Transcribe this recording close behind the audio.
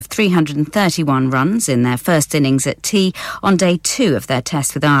331 runs in their first innings at tea on day 2 of their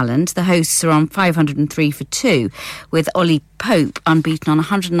test with Ireland. The hosts are on 503 for 2, with Ollie Pope unbeaten on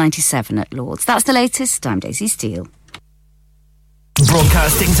 197 at Lord's. That's the latest. I'm Daisy Steele.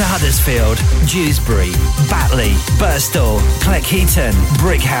 Broadcasting to Huddersfield, Dewsbury, Batley, Birstall, Cleckheaton,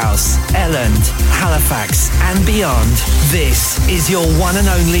 Brickhouse, Elland, Halifax and beyond. This is your one and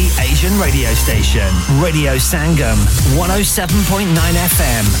only Asian radio station, Radio Sangam, 107.9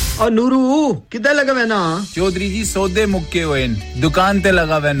 FM. Oh Nuru, kidhar laga hai na? Chaudhary ji sode mukke hoye n. Dukaan te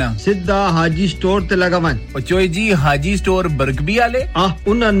laga hai na. Siddha Haji store te laga hai. Oh Chaudhary ji Haji store Burgby wale? Ah,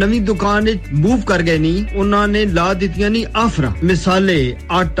 unna navi dukaan vich move kar gaye ni. Unna ne la dittiyan ni afra. मसाले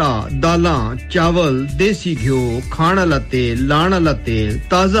आटा दालां चावल देसी घियो खाना लाते लाना लाते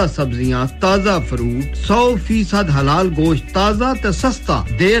ताजा सब्जियां ताजा फ्रूट 100% हलाल गोश्त ताजा ते सस्ता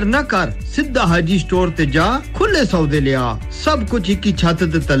देर न कर सीधा हाजी स्टोर ते जा खुले सौदे लिया सब कुछ एक ही छत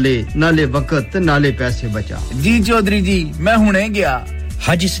ते तले नाले वक्त नाले पैसे बचा जी चौधरी जी मैं हुने गया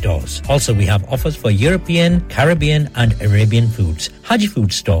Haji Stores. Also, we have offers for European, Caribbean and Arabian foods. Haji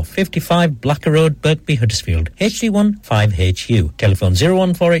Food Store, 55 Blacker Road, Birkby, Huddersfield, HD1 5HU. Telephone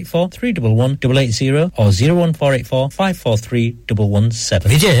 01484 311 880 or 01484 543 117.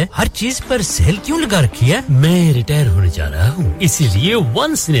 विजय, हर चीज पर सेल क्यों लगा रखी है? मैं रिटायर होने जा रहा हूँ, इसीलिए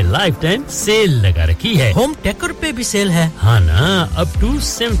once in a lifetime cell लगा रखी है. होम डेकोर पे भी सेल है. हाँ ना, up to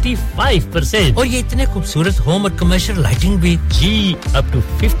 75%. और ये इतने खूबसूरत होम और कमर्शियल लाइटिंग भी. जी, up to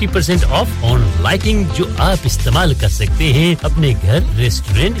 50% off on lighting जो आप इस्तेमाल कर सकते हैं अपने घर,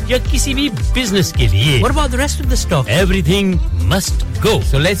 रेस्टोरेंट या किसी भी बिजनेस के लिए. What about the rest of the stock? Everything must go.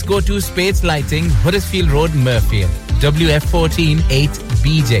 So let's go to Spades Lighting, Huddersfield Road, Murfield, WF14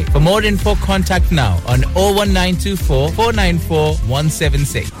 8BJ. For more info, contact now on 01924 494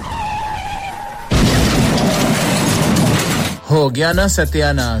 176. हो गया ना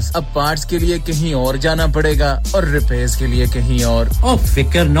सत्यानाश अब पार्ट्स के लिए कहीं और जाना पड़ेगा और रिपेयर्स के लिए कहीं और ओ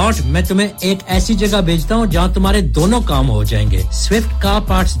फिकर नॉट मैं तुम्हें एक ऐसी जगह भेजता हूं जहां तुम्हारे दोनों काम हो जाएंगे स्विफ्ट कार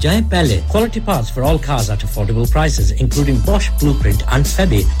पार्ट्स जाएं पहले quality parts for all cars at affordable prices including Bosch Blueprint and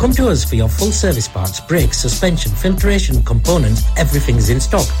Febby come to us for your full service parts brakes suspension filtration components everything is in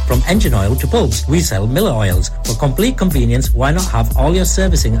stock from engine oil to bulbs we sell Miller oils for complete convenience why not have all your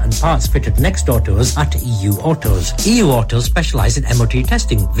servicing and parts fitted next door to us at EU Autos specialize in MOT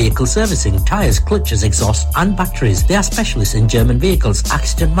testing, vehicle servicing, tyres, clutches, exhaust and batteries. They are specialists in German vehicles,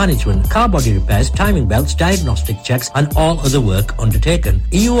 accident management, car body repairs, timing belts, diagnostic checks and all other work undertaken.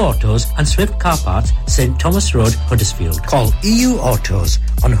 EU Autos and Swift Car Parts, St Thomas Road, Huddersfield. Call EU Autos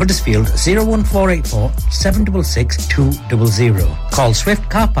on Huddersfield 01484 766 200. Call Swift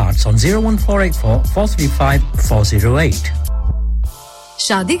Car Parts on 01484 435 408.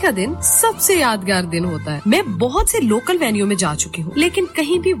 शादी का दिन सबसे यादगार दिन होता है मैं बहुत से लोकल वेन्यू में जा चुकी हूँ लेकिन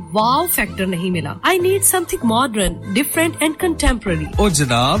कहीं भी वाव फैक्टर नहीं मिला I need something modern different and contemporary ओ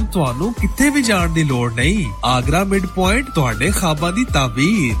जनाब ਤੁਹਾਨੂੰ ਕਿੱਥੇ ਵੀ ਜਾਣ ਦੀ ਲੋੜ ਨਹੀਂ ਆਗਰਾ ਮਿਡ ਪੁਆਇੰਟ ਤੁਹਾਡੇ ਖਾਬਾਂ ਦੀ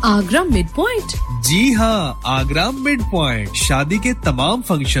ਤਾਬੀਰ आगरा मिड पॉइंट जी हाँ आगरा मिड पॉइंट शादी के तमाम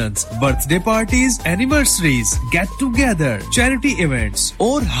functions birthday parties anniversaries get together charity events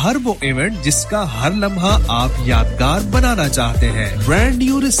और हर वो इवेंट जिसका हर लम्हा आप यादगार बनाना चाहते हैं brand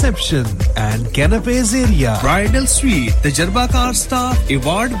new reception and canapes area bridal suite तजर्बाकार staff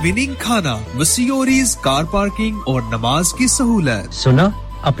award winning खाना वसीओरीज कार पार्किंग और नमाज की सहूलत सुना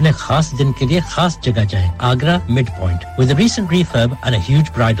अपने खास दिन के लिए खास जगह जाएं Agra Midpoint with a recent refurb and a huge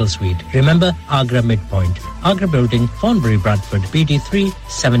bridal suite remember Agra Midpoint Agra Building Thornbury Bradford BD3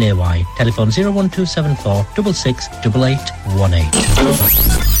 7AY telephone 01274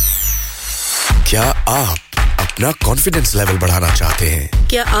 668818 क्या आप अपना कॉन्फिडेंस लेवल बढ़ाना चाहते हैं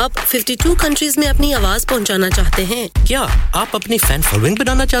क्या आप 52 कंट्रीज में अपनी आवाज पहुंचाना चाहते हैं क्या आप अपनी फैन फॉलोइंग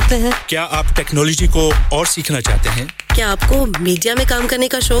बनाना चाहते हैं क्या आप टेक्नोलॉजी को और सीखना चाहते हैं क्या आपको मीडिया में काम करने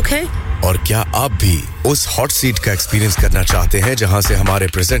का शौक है और क्या आप भी उस हॉट सीट का एक्सपीरियंस करना चाहते हैं जहां से हमारे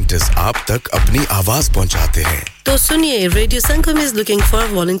प्रेजेंटर्स आप तक अपनी आवाज पहुंचाते हैं तो सुनिए radio Sangam is looking for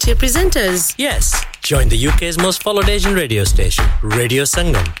volunteer presenters yes join the UK's most followed Asian radio station Radio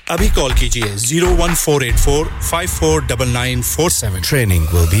Sangam अभी कॉल कीजिए 01484 549947 training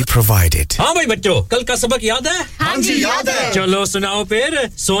will be provided हां भाई बच्चों कल का सबक याद है हां जी याद है चलो सुनाओ फिर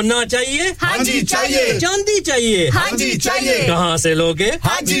सोना चाहिए हां जी चाहिए चांदी चाहिए हां जी चाहिए कहां से लोगे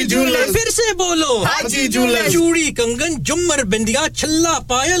हाजी जूलर्स फिर से बोलो हाजी जूलर्स चूड़ी कंगन झुमर बिंदिया छल्ला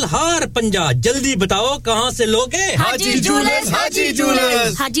पायल हार पंजा जल्दी बताओ कहां से लोगे हाजी जूलर्स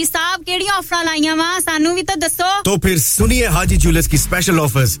हाजी साहब केड़ी ऑफर लाईया वा सानू भी तो दसो तो फिर सुनिए हाजी जूलर्स की स्पेशल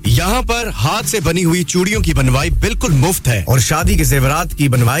ऑफर्स यहां पर हाथ से बनी हुई चूड़ियों की बनवाई बनवाई बिल्कुल मुफ्त है और शादी के जेवरात की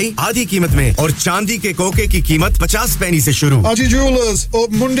बनवाई आधी कीमत में और चांदी के कोके की कीमत 50 पैसे से शुरू Haji Jewelers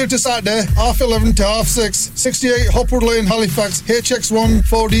open Monday to Saturday 11:30 to 6:30 68 Hopwood Lane Halifax HX1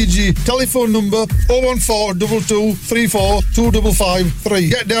 4DG telephone number 01422342553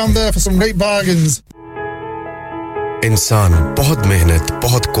 get down there for some great bargains इंसान बहुत मेहनत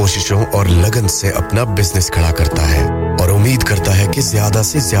बहुत कोशिशों और लगन से अपना बिजनेस खड़ा करता है और उम्मीद करता है कि ज्यादा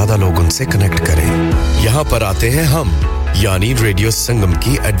से ज्यादा लोग उनसे कनेक्ट करें यहाँ पर आते हैं हम यानी रेडियो संगम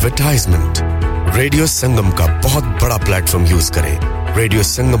की एडवर्टाइजमेंट रेडियो संगम का बहुत बड़ा प्लेटफॉर्म यूज करें रेडियो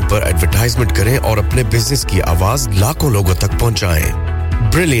संगम पर एडवर्टाइजमेंट करें और अपने बिजनेस की आवाज लाखों लोगों तक पहुंचाएं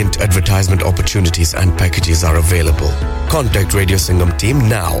Brilliant advertisement opportunities and packages are available. Contact Radio Singham team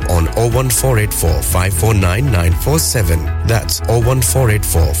now on 01484 549 947. That's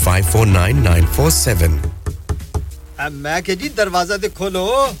 01484 549 947. मैं के जी दरवाजा दे खोलो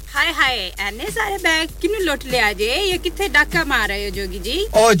हाय हाय एने सारे बैग किनु लुट ले आजे ये किथे डाका मार रहे हो जोगी जी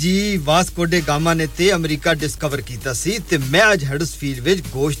ओ जी वास्को डे गामा ने ते अमेरिका डिस्कवर कीता सी ते मैं आज हडर्सफील्ड विच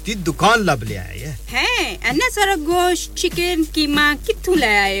गोश्त दी दुकान लब ले आया है एने सारा गोश्त चिकन कीमा किथु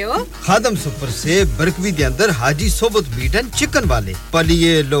ले आए हो खादम सुपर से बरकवी दे अंदर हाजी सोबत मीट एंड चिकन वाले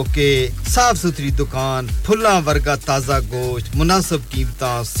पलिए लोके साफ सुथरी दुकान फुल्ला वर्गा ताजा गोश्त मुनासिब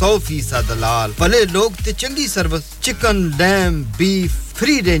कीमतां 100% दलाल भले लोग ते चंगी service chicken lamb beef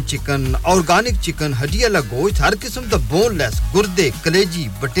free range chicken organic chicken हड्डी वाला गोश्त हर किस्म दा बोनलेस गुर्दे कलेजी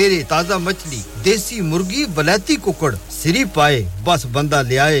बटेरे ताजा मछली देसी मुर्गी बलाती कुकड़ सिरी पाए बस बंदा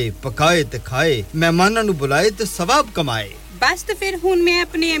ले आए पकाए ते खाए मेहमानां नु बुलाए ते सवाब कमाए बस तो फिर हुन मैं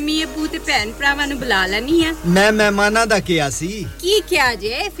अपने अम्मी अब्बू ते भैन भरावां नु बुला लेनी है मैं मेहमानां दा किया सी की क्या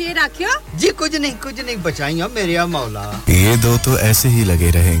जे फिर आखियो जी कुछ नहीं बचाइयो मेरे या मौला ये दो तो ऐसे ही लगे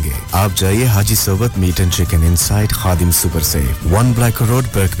रहेंगे आप जाइए Haji Sobat meat and chicken inside Khadim super से 1 Black Road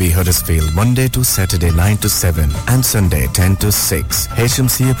Birkby Huddersfield Monday to Saturday 9 to 7 and Sunday 10 to 6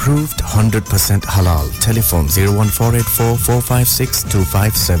 HMC approved 100% halal telephone 01484 456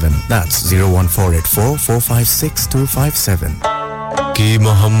 257 that's 01484 456 257 कि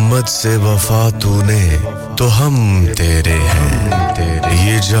मोहम्मद से वफा तूने तो हम तेरे हैं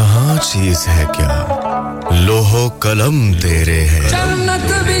ये जहां चीज है क्या लोहो कलम तेरे हैं जन्नत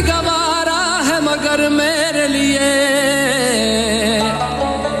भी गवारा है मगर मेरे लिए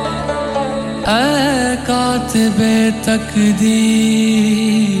ऐ कातिबे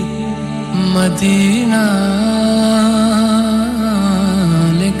तकदीर मदीना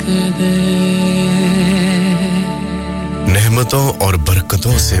लिख दे रहमतों और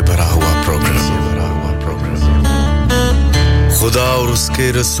बरकतों से भरा हुआ प्रोग्राम खुदा और उसके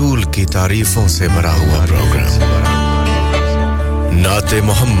रसूल की तारीफों से भरा हुआ प्रोग्राम नाते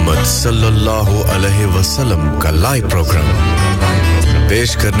मोहम्मद सल्लल्लाहु अलैहि वसल्लम का लाइव प्रोग्राम पेश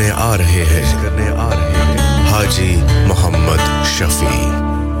करने आ रहे हैं हाजी मोहम्मद शफी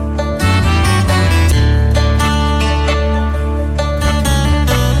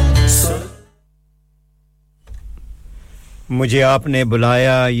मुझे आपने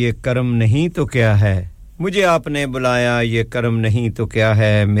बुलाया ये करम नहीं तो क्या है मुझे आपने बुलाया ये करम नहीं तो क्या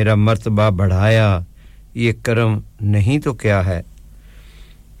है मेरा मर्तबा बढ़ाया ये करम नहीं तो क्या है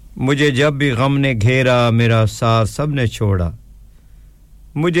मुझे जब भी गम ने घेरा मेरा साथ सब ने छोड़ा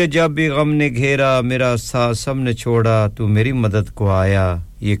मुझे जब भी गम ने घेरा मेरा साथ सब ने छोड़ा तू मेरी मदद को आया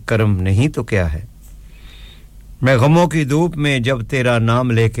ये करम नहीं तो क्या है मैं गमों की धूप में जब तेरा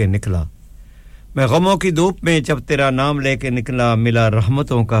नाम लेके निकला मैं गमों की धूप में जब तेरा नाम लेके निकला मिला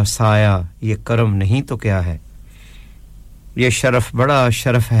रहमतों का साया ये करम नहीं तो क्या है ये शरफ बड़ा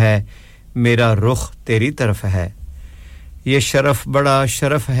शरफ है मेरा रुख तेरी तरफ है ये शरफ बड़ा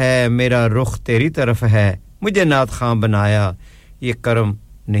शरफ है मेरा रुख तेरी तरफ है मुझे नात खां बनाया ये करम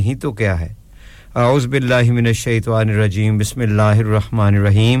नहीं तो क्या है औज़ बिल्लाहि मिनश शैतानिर रजीम बिस्मिल्लाहिर रहमानिर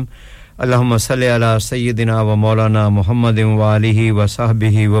रहीम अल्लाहुम्मा सल्लि अला सय्यिदिना व मौलाना मुहम्मदिन व आलिहि व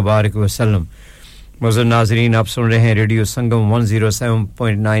सहबिहि व बारिक व सल्लम मौजूद नाज़रीन आप सुन रहे हैं रेडियो संगम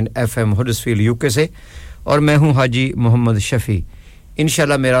 107.9 एफएम हडर्सफील्ड यूके से और मैं हूं हाजी मोहम्मद शफी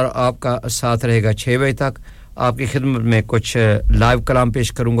इंशाल्लाह मेरा आपका साथ रहेगा 6 बजे तक आपकी खिदमत में कुछ लाइव कलाम पेश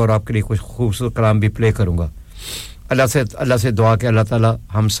करूंगा और आपके लिए कुछ खूबसूरत कलाम भी प्ले करूंगा अल्लाह से दुआ कि अल्लाह ताला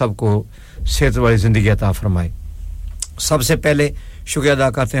हम सब को सेहत वाली ज़िंदगी अता फरमाए सबसे पहले शुक्रिया अदा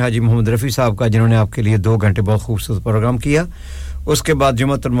करते हैं हाजी मोहम्मद रफी साहब का जिन्होंने आपके लिए 2 घंटे बहुत खूबसूरत प्रोग्राम किया उसके बाद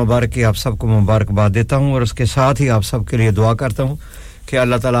जुम्मतुल मुबारक की आप सबको मुबारकबाद देता हूं और उसके साथ ही आप सब के लिए दुआ करता हूं कि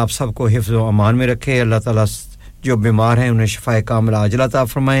अल्लाह ताला आप सबको हिफ्ज़ व अमान में रखे अल्लाह ताला जो बीमार हैं उन्हें शिफाए कामिला अजल अता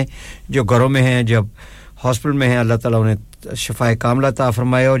फरमाए जो घरों में हैं जब हॉस्पिटल में हैं अल्लाह ताला उन्हें शिफाए कामिला अता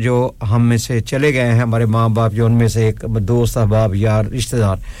फरमाए और जो हम में से चले गए हैं हमारे मां-बाप जो उनमें से एक दोस्त अहबाब यार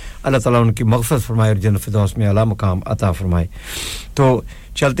रिश्तेदार अल्लाह ताला उनकी मग़फ़िरत फरमाए और जन्नत फिरदौस में आला मकाम अता फरमाए तो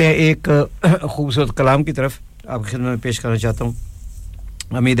चलते हैं एक खूबसूरत कलाम की तरफ आपकी खिदमत में पेश करना चाहता हूं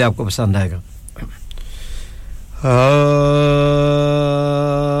उम्मीद है आपको पसंद आएगा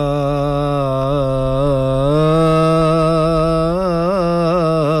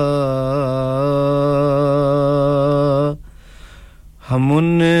हम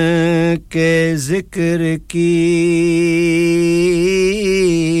उनके ज़िक्र की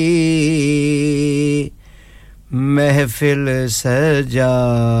महफिल सजाए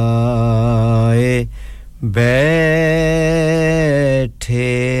बैठे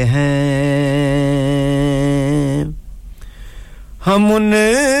हैं हम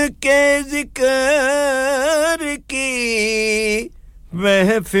उनके ज़िक्र की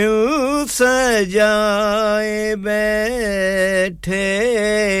महफिल सजाए बैठे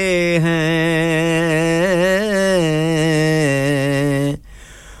हैं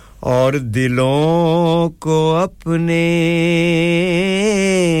और दिलों को अपने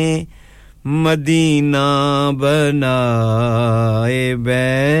मदीना बनाए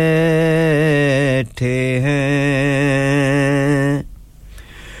बैठे हैं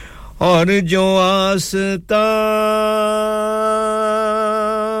और जो आस्था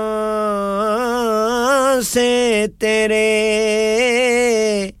से तेरे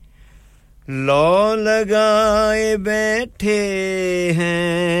लौ लगाए बैठे हैं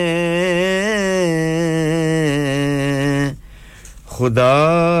खुदा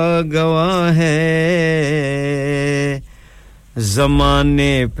गवाह है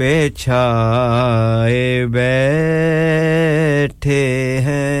ज़माने पे छाए बैठे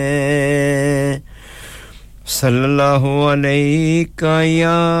हैं सल्लल्लाहु अलैका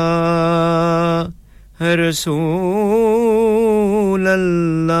या रसूल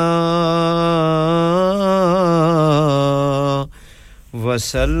अल्लाह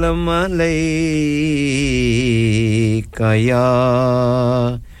वसल्लम अलैका या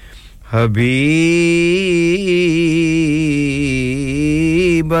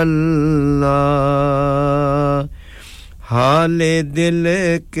हबीब अल्लाह हाले दिल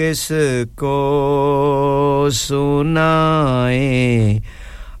किसको सुनाए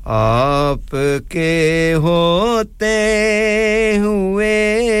आपके होते हुए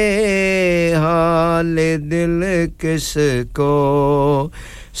हाल दिल किसको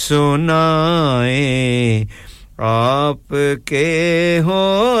सुनाए आपके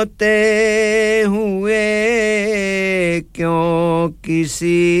होते हुए क्यों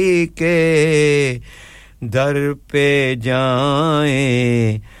किसी के दर पे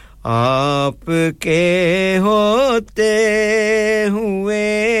जाएं आपके होते हुए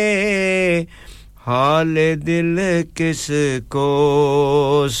हाल दिल किसको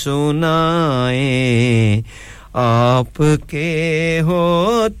सुनाएं आपके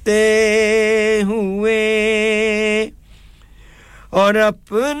होते हुए और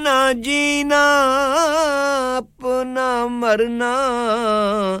अपना जीना अपना मरना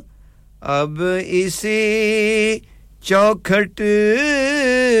अब इसी चौखट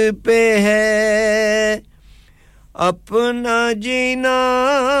पे है अपना जीना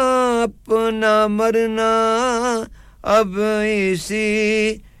अपना मरना अब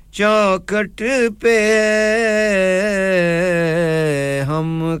इसी चौखट पे है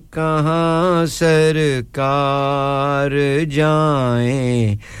हम कहाँ सरकार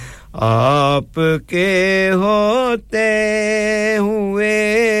जाएं आपके होते हुए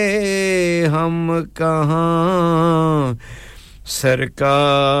हम कहाँ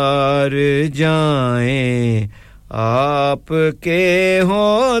सरकार जाएं आपके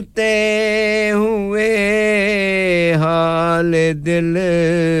होते हुए हाल दिल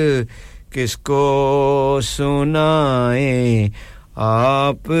किसको सुनाएं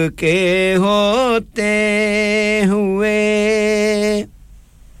आपके होते हुए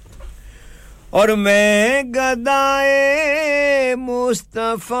और मैं गदाए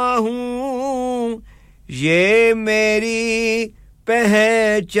मुस्तफा हूँ ये मेरी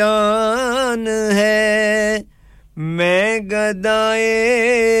पहचान है मैं गदाए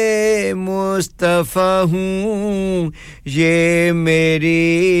मुस्तफा हूँ ये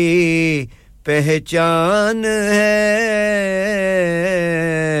मेरी पहचान है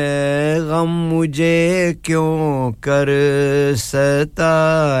गम मुझे क्यों कर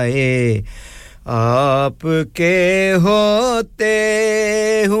सताए आपके होते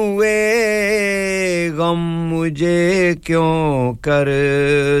हुए गम मुझे क्यों कर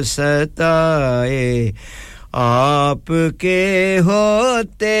सताए आपके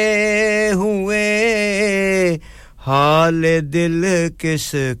होते हुए हाल दिल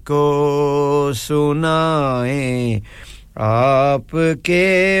किसको सुनाएं आपके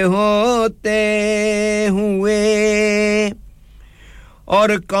होते हुए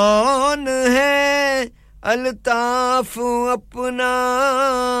और कौन है अल्ताफ अपना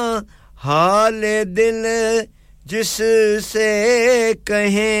हाल दिल जिससे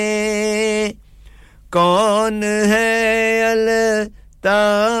कहें कौन है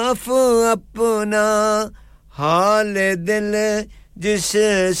अल्ताफ अपना हाल दिल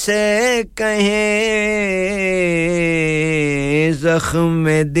जिससे कहें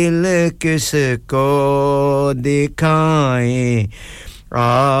ज़ख्म दिल किसको दिखाएं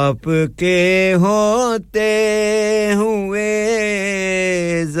आपके होते हुए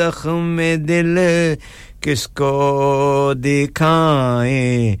ज़ख्म दिल किसको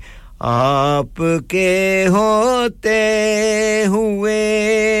दिखाएं आपके होते हुए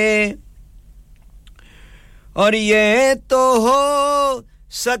और ये तो हो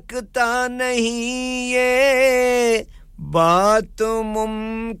सकता नहीं ये बात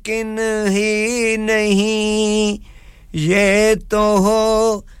मुमकिन ही नहीं ये तो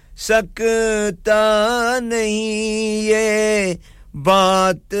हो सकता नहीं ये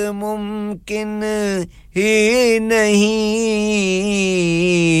बात मुमकिन ही नहीं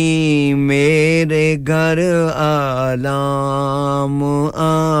मेरे घर आलाम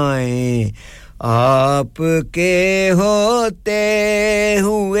आए आपके होते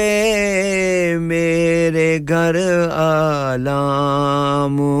हुए मेरे घर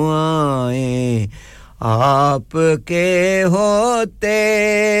आलाम आए आपके होते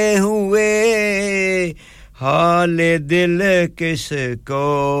हुए हाल दिल किसको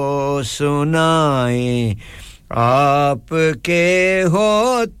सुनाएं आपके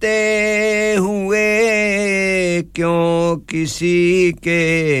होते हुए क्यों किसी के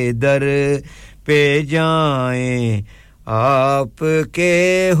दर पे जाएं आपके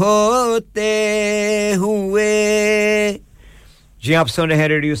होते हुए जी आप सुन रहे हैं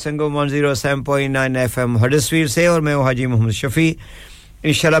रेडियो संगम 107.9 एफएम हडर्सफील्ड से और मैं हूं हाजी मोहम्मद शफी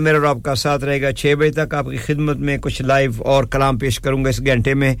इंशाल्लाह मेरा और आपका साथ रहेगा 6 बजे तक आपकी खिदमत में कुछ लाइव और कलाम पेश करूंगा इस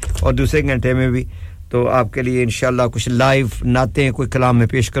घंटे में और दूसरे घंटे में भी तो आपके लिए इंशाल्लाह कुछ लाइव नातें कोई कलाम में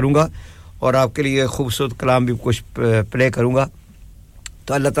पेश करूंगा और आपके लिए खूबसूरत कलाम भी कुछ प्ले करूंगा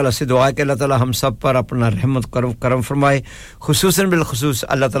तो अल्लाह ताला से दुआ है कि अल्लाह ताला हम सब पर अपना रहमत करम फरमाए खुसूसन बिलखुसूस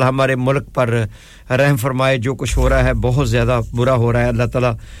अल्लाह ताला हमारे मुल्क पर रहम फरमाए जो कुछ हो रहा है बहुत ज़्यादा बुरा हो रहा है अल्लाह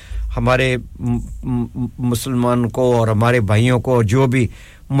ताला हमारे मुसलमान को और हमारे भाइयों को जो भी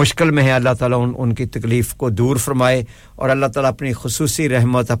मुश्किल में है अल्लाह ताला उनकी तकलीफ को दूर फरमाए और अल्लाह ताला अपनी खुसूसी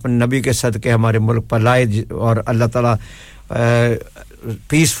रहमत अपने नबी के सदके हमारे मुल्क पर लाए और अल्लाह ताला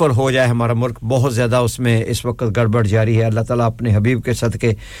पीसफुल हो जाए हमारा मुल्क बहुत ज़्यादा उसमें इस वक्त गड़बड़ जारी है अल्लाह ताला अपने हबीब के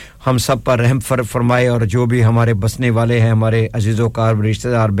सदके हम सब पर रहम फरमाए और जो भी हमारे बसने वाले हैं हमारे अजीज़ो कार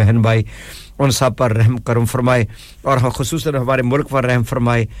रिश्तेदार बहन भाई उन सब पर रहम करम फरमाए और खुसूसन हमारे मुल्क पर रहम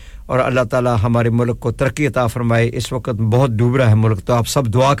फरमाए और अल्लाह ताला हमारे मुल्क को तरक्की अता फरमाए इस वक्त बहुत डूब रहा है मुल्क तो आप सब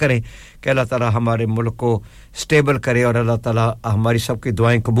दुआ करें कि अल्लाह ताला हमारे मुल्क को स्टेबल करे और अल्लाह ताला हमारी सबकी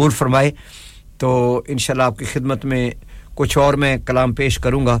दुआएं कबूल फरमाए तो इंशाल्लाह आपकी खिदमत में कुछ और मैं कलाम पेश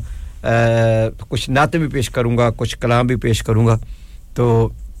करूंगा कुछ नाते भी पेश करूंगा कुछ कलाम भी पेश करूंगा तो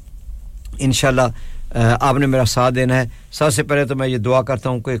इंशाल्लाह आपने मेरा साथ देना है सबसे पहले तो मैं ये दुआ करता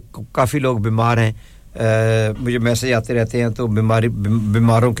हूं कि काफ़ी लोग बीमार हैं मुझे मैसेज आते रहते हैं तो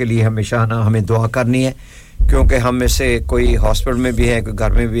बीमारों के लिए हमेशा ना हमें दुआ करनी है क्योंकि हम में से कोई हॉस्पिटल में भी है कोई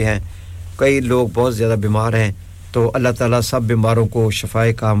घर में भी हैं कई लोग बहुत ज़्यादा बीमार हैं तो अल्लाह ताला सब बीमारों को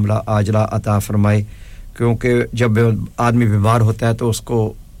शिफाए कामिला आजला अता फरमाए क्योंकि जब आदमी बीमार होता है तो उसको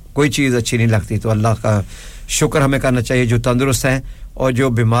कोई चीज़ अच्छी नहीं लगती तो अल्लाह का शुक्र हमें करना चाहिए जो तंदुरुस्त हैं और जो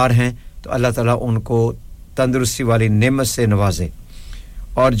बीमार हैं तो अल्लाह ताला उनको तंदुरुस्ती वाली नेमत से नवाजे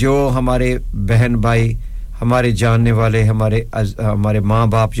और जो हमारे बहन भाई हमारे जानने वाले हमारे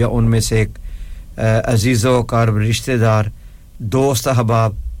माँ-बाप या उनमें से एक अजीज़ो कार रिश्तेदार दोस्त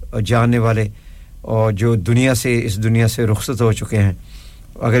अहबाब जानने वाले और जो इस दुनिया से रुखसत हो चुके हैं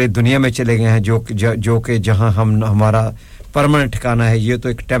अगर ये दुनिया में चले गए हैं जो कि जहां हमारा परमानेंट ठिकाना है ये तो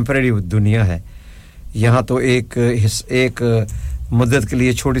एक टेंपरेरी दुनिया है यहां तो एक मुद्दत के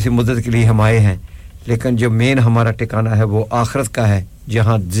लिए छोटी सी मुद्दत के लिए हम आए हैं लेकिन जो मेन हमारा ठिकाना है वो आखिरत का है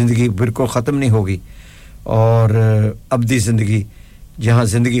जहां जिंदगी बिल्कुल खत्म नहीं होगी और अब्दी जिंदगी जहां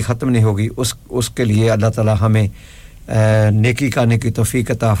जिंदगी खत्म नहीं होगी उसके लिए अल्लाह ताला हमें नेकी करने की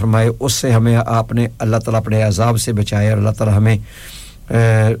तौफीक अता फरमाए उससे हमें अल्लाह ताला अपने अज़ाब से बचाए और अल्लाह ताला हमें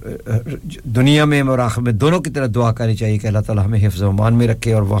दुनिया में और आखिरत में दोनों की तरफ दुआ करनी चाहिए कि अल्लाह ताला हमें हिफ्ज़ व अमान में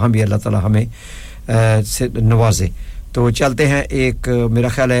रखे और वहां भी अल्लाह ताला हमें से नवाजे तो चलते हैं एक मेरा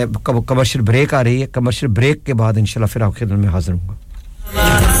ख्याल है कमर्शियल ब्रेक आ रही है कमर्शियल ब्रेक के बाद इंशाल्लाह फिर आपके खिदमत में हाजिर होऊंगा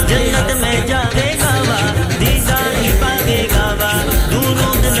जन्नत में जाएगा वा दीदार ही पाएगा वा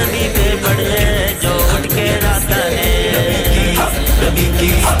दूरों नदी पे पड़े जो उठ के रास्ता है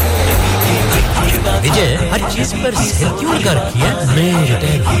विजय हर चीज पर सेल क्यों लगा रखी है मैं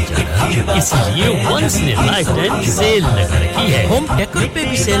रिटेल इसलिए वंस ने लाइफ टाइम सेल लगा रखी है होम डेकोर पे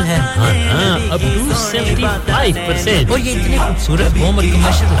भी सेल है हां अप टू 75% और ये इतनी खूबसूरत होम और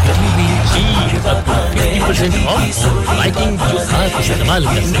कमर्शियल लाइटिंग भी जी अप टू 50% ऑफ लाइटिंग जो आप इस्तेमाल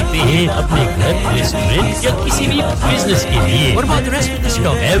कर सकते हैं अपने घर रेस्टोरेंट या किसी भी बिजनेस के लिए और बात rest of the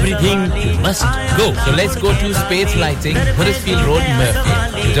stock everything must go so let's go to Space Lighting Huddersfield Road Murphy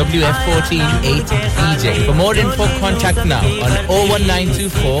WF14 8BJ for more info contact now on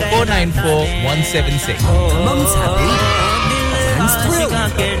 01924 494 176 Mum's happy Dan's thrilled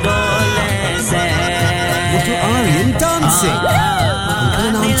Little Aryan dancing Uncle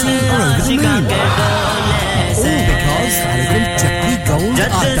and Auntie are over the moon all because elegant Chakri Gold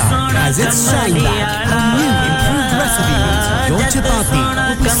Atta has its shine back our new improved recipe means your chapati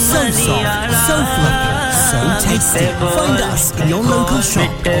will be so soft so fluffy so tasty. Find us in your local shop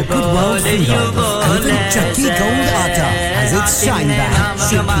or Goodwill Food Hall. Elegant Chakki Gold Atta has its shine back.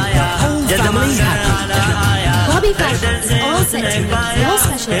 Should keep the whole family happy. Bobby Fashion is all set to make your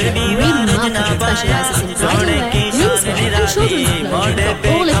specialty remarkable. Specializes in bridal wear, menswear and children's clothing for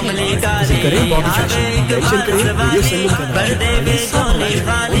all occasions. Visit करें Bobby Fashion. Mention करें video संगम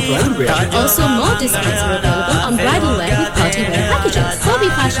करना. Also, more discounts are available on bridal wear with party wear packages. Bobby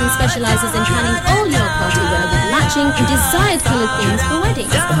Fashion specializes in planning all your party wear with matching and desired colored themes for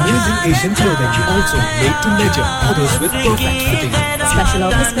weddings. Amazing Asian clothing also made to measure models with perfect fitting. Special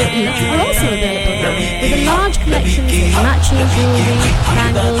offers for Eid are also available with a large collection of matching jewelry,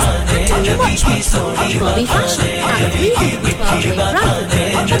 bangles, and much more. Bobby Fashion at 312 Way Bradford,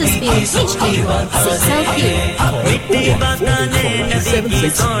 Huddersfield HD1 6LQ. Bobby Fashion.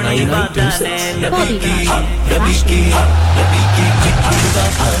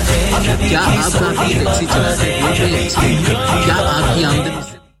 क्या आप काफी taxi चलाते हैं क्या आपकी आमदनी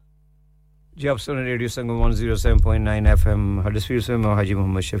जी आप सुन radio संगम 107.9 FM Huddersfield से मैं हाजी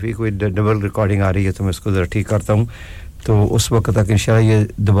मोहम्मद शफी कोई डबल रिकॉर्डिंग आ रही है तो मैं इसको जरा ठीक करता हूं तो उस वक्त तक इंशाल्लाह ये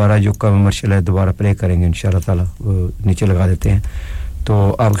दोबारा जो कमर्शियल है दोबारा प्ले करेंगे इंशाल्लाह ताला वो नीचे लगा देते हैं तो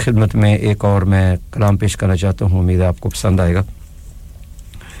आपकी खिदमत में एक और मैं कलाम पेश करना चाहता हूं उम्मीद है आपको पसंद आएगा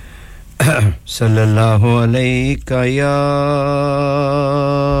सल्लल्लाहु अलैका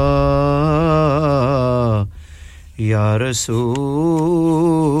या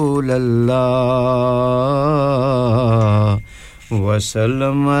रसूल अल्लाह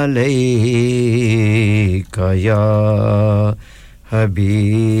वसल्लम अलैका या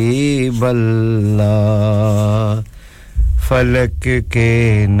हबीब अल्लाह फलक के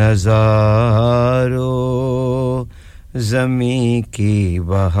नज़ारों ज़मीं की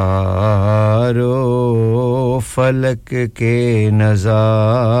बहारों फलक के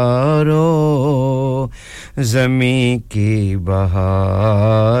नज़ारों ज़मीं की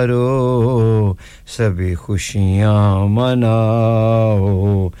बहारों सभी खुशियाँ मनाओ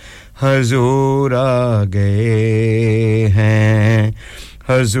हुज़ूर आ गए हैं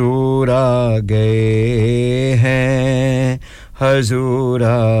हुज़ूर आ गए हैं हुज़ूर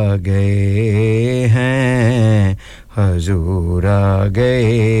आ गए हैं हुज़ूर आ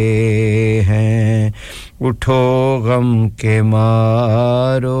गए हैं उठो गम के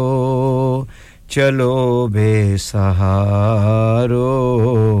मारो चलो बेसहारो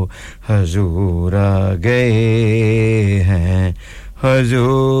हुज़ूर आ गए हैं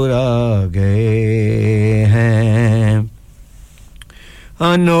हुज़ूर आ गए हैं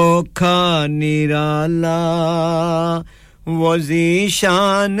अनोखा निराला वो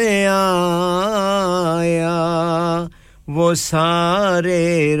ज़ीशान आया वो सारे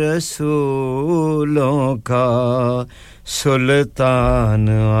रसूलों का सुल्तान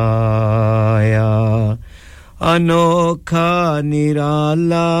आया अनोखा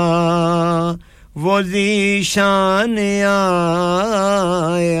निराला वो ज़ीशान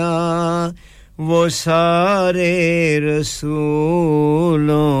आया वो सारे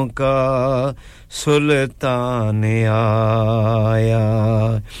रसूलों का सुल्तान आया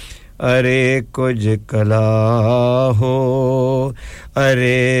अरे कुछ कला हो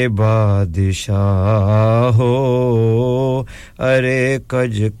अरे बादशाह हो अरे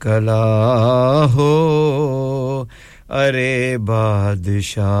कुछ कला हो अरे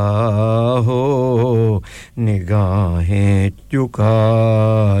बादशाह हो निगाहें झुका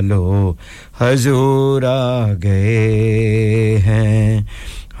लो हुज़ूर आ गए हैं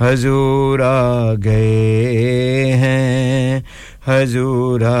हुजूर आ गए हैं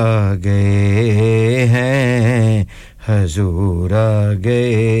हुजूर आ गए हैं हुजूर आ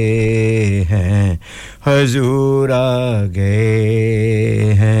गए हैं हुजूर आ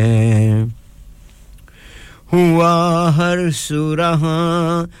गए हैं हुआ हर सुरहा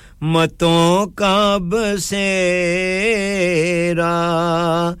मतों का बसेरा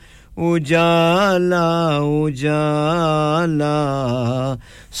उजाला उजाला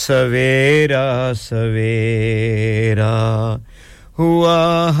सवेरा सवेरा हुआ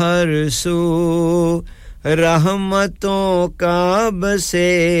हर सू रहमतों का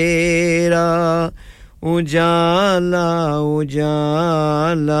बसेरा उजाला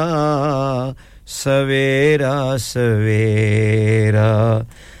उजाला सवेरा सवेरा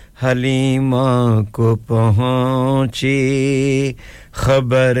हलीमा को पहुंची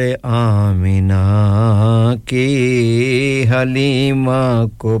खबर आमिना की हलीमा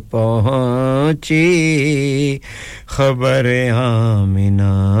को पहुंची खबर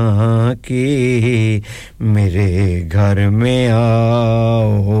आमिना की मेरे घर में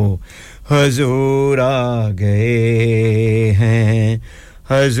आओ हुजूर आ गए हैं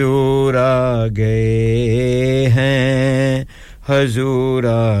हुजूर आ गए हैं हुजूर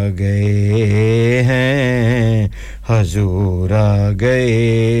आ गए हैं हुजूर आ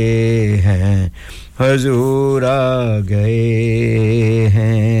गए हैं हुजूर आ गए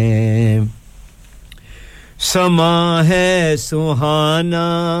हैं समा है सुहाना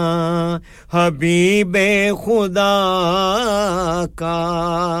हबीबे खुदा का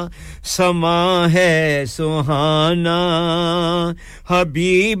समा है सुहाना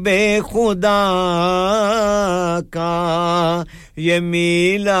हबीबे खुदा का ये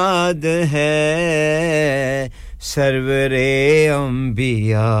मीलाद है सरवरे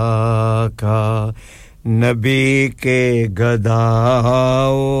अंबिया का नबी के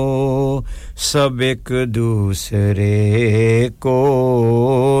गदाओ सब एक दूसरे को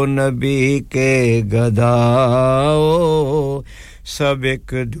नबी के गदाओ सब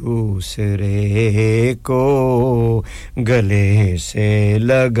एक दूसरे को गले से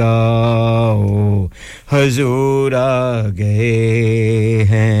लगाओ हुजूर आ गए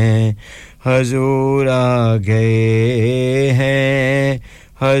हैं हुजूर आ गए हैं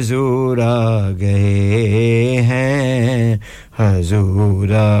हुजूर आ गए हैं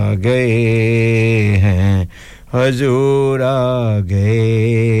हुजूर आ गए हैं हुजूर आ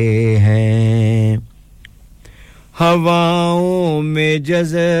गए हैं हवाओं में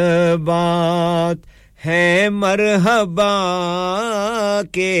जज्बात है मरहबा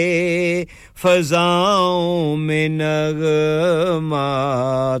के फ़ज़ाओं में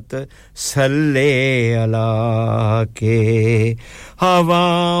नग़मात सल्ले अला के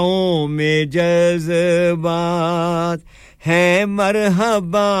हवाओं में जज्बात है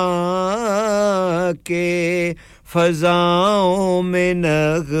मरहबा के फ़ज़ाओं में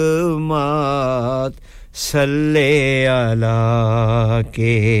नग़मात सल्ले अला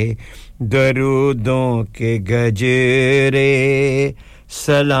के दरूदों के गजरे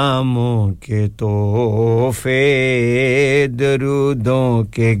सलामों के तोहफे दरूदों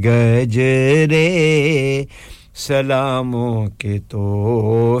के गजरे सलामों के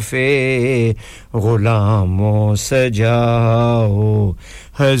तोहफे गुलामों सजाओ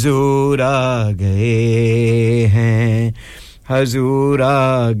हुजूर आ गए हैं हुजूर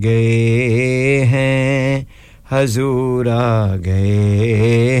आ गए हैं हुजूर आ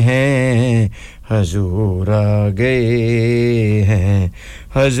गए हैं हुजूर आ गए हैं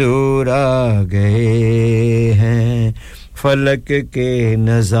हुजूर आ गए हैं फलक के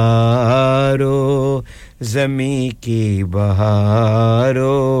नज़ारों ज़मीं की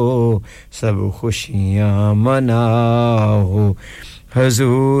बहारों सब खुशियां मनाओ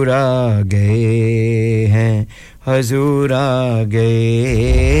हुजूर आ गए हैं हुजूर आ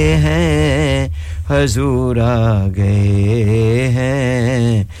गए हैं हुजूर आ गए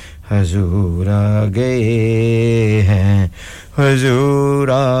हैं हुजूर आ गए हैं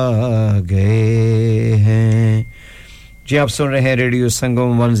हुजूर आ गए हैं जी आप सुन रहे हैं रेडियो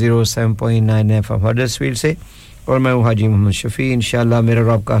संगम 107.9 एफएम हडर्सफील्ड से और मैं हूं हाजी मोहम्मद शफी इंशाल्लाह मेरा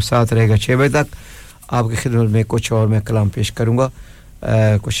रब का साथ रहेगा 6 बजे तक आपकी खिदमत में कुछ और मैं कलाम पेश करूंगा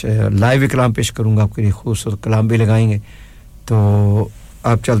कुछ लाइव कलाम पेश करूंगा आपके लिए खूबसूरत कलाम भी लगाएंगे तो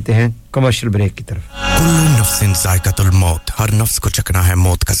आप चलते हैं कमर्शियल ब्रेक की तरफ कुल्लू नफ्सिन जायकातुल मौत हर नफ्स को चखना है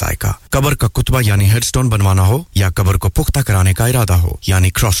मौत का जायका कब्र का कुतबा यानी हेडस्टोन बनवाना हो या कब्र को पुख्ता कराने का इरादा हो यानी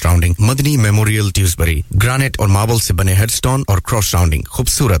cross rounding Madani memorial ट्यूसबरी granite और मार्बल से बने हेडस्टोन और क्रॉस राउंडिंग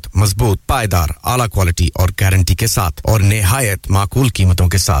खूबसूरत मजबूत पायदार आला क्वालिटी और गारंटी के साथ और निहायत माकूल कीमतों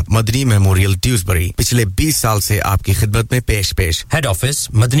के साथ मदनी मेमोरियल ट्यूसबरी पिछले 20 साल से आपकी खिदमत में पेश head office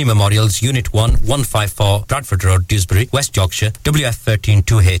Madani memorials unit 1 154 Bradford road Dewsbury West Yorkshire WF13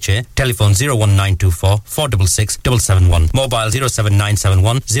 2HA telephone 01924 466 771 mobile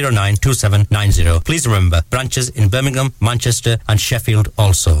 07971 092790 please remember branches in Birmingham Manchester and Sheffield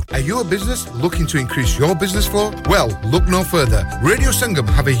also Are you a business looking to increase your business flow well look no further Radio Sangam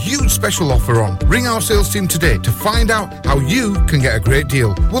have a huge special offer on ring our sales team today to find out how you can get a great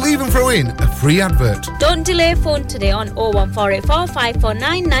deal we'll even throw in a free advert Don't delay phone today on 01484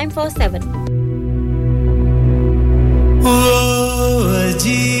 549 947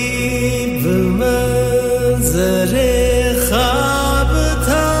 अजीब मंज़रे ख्वाब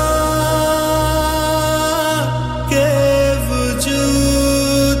था के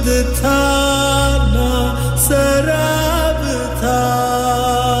वजूद था ना शराब था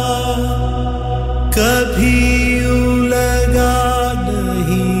कभी यूं लगा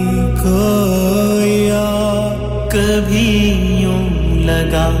नहीं कोई और कभी यूं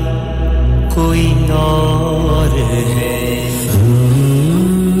लगा कोई और है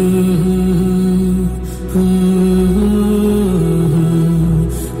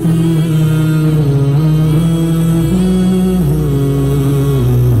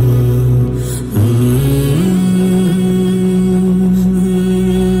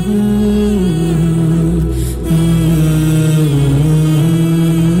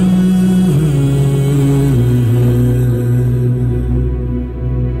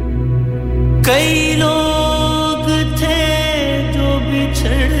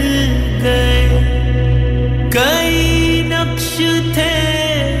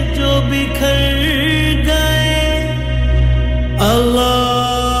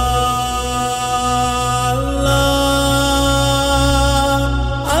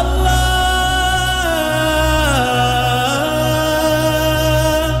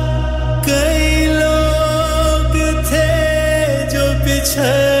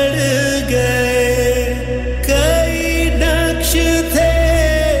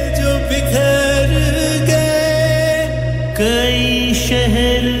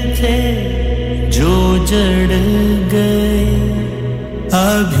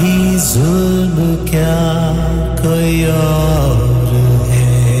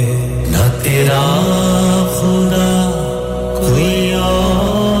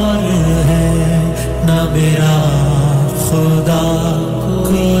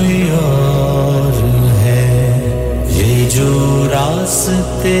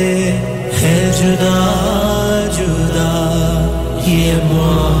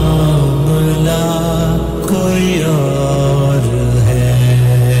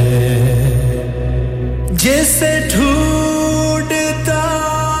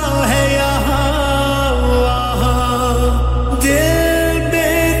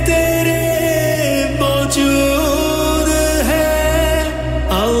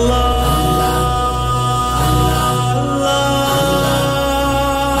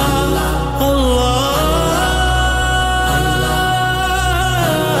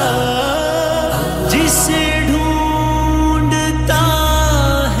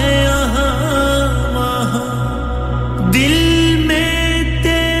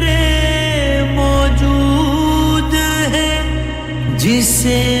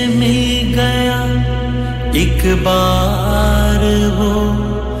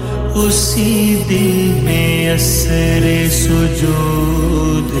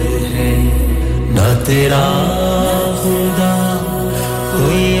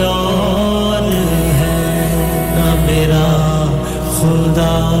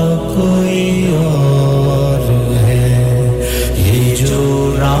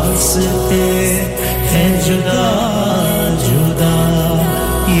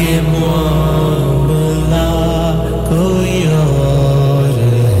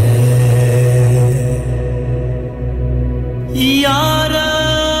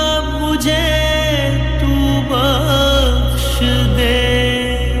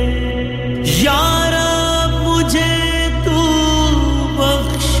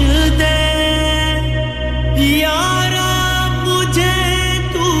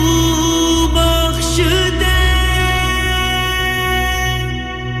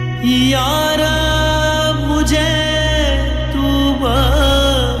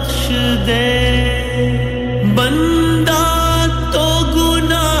बंदा तो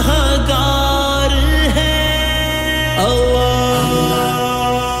गुनाहगार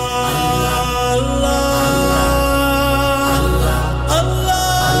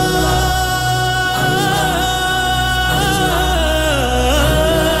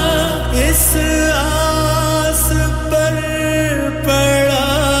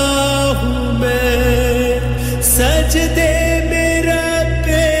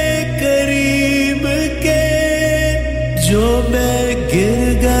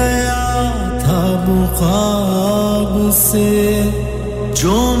से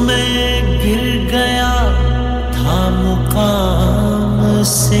जो मैं गिर गया था मुकाम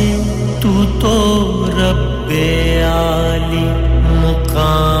से तू तो रब्बे आली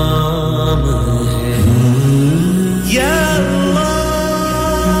मुकाम है या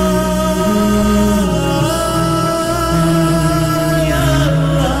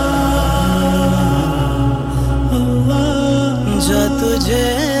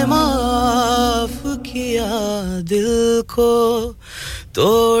दिल को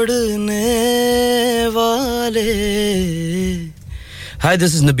तोड़ने वाले Hi,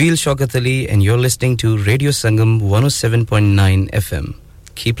 this is Nabil Shaukat Ali and you're listening to Radio Sangam 107.9 FM.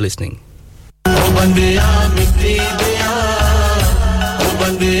 Keep listening. ओ बंदिया मिट्टी दिया ओ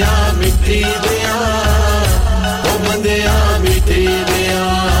बंदिया मिट्टी दिया ओ बंदिया मिट्टी दिया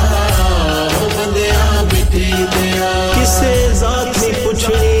ओ बंदिया मिट्टी दिया किसे जात नहीं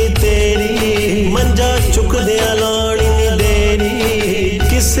पूछनी तेरी मंजा चुक दिया लानी नी देरी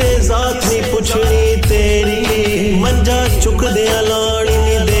किसे जात नहीं पूछनी तेरी मंजा चुक दिया लानी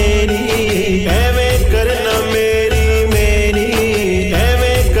नी देरी एवें करना मेरी मेरी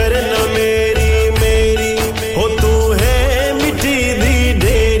एवें करना मेरी मेरी हो तू है मिट्टी दी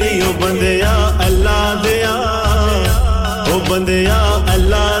ढेरी ओ बंदिया अल्लाह दिया ओ बंदिया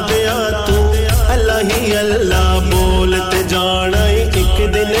अल्लाह दिया तू अल्लाह ही अल्लाह बोलते जाना एक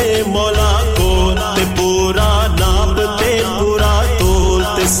दिन मौला को ते पूरा नाप ते पूरा तोल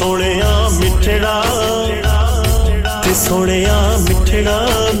ते सोहणिया मिठड़ा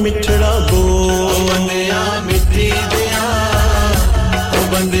मिठड़ा गो बंदिया मिट्टी दिया ओ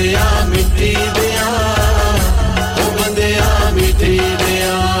बंदिया मिट्टी दिया ओ बंदिया मिट्टी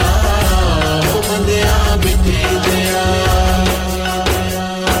दिया ओ बंदिया मिट्टी दिया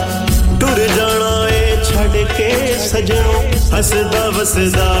टुर जाना ए छड़ के सजनो हसदा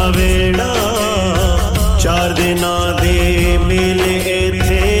वसदा वेड़ा चार दिना दे मेले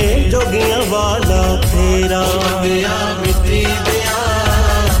थे जोगियां वाला तेरा बंदिया मिट्टी दिया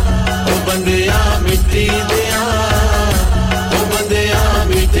ओ बंदिया मिट्टी दिया ओ बंदिया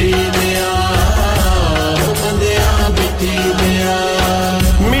मिट्टी दिया ओ बंदिया मिट्टी दिया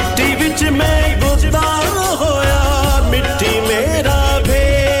मिट्टी विच मैं गुदा होया मिट्टी मेरा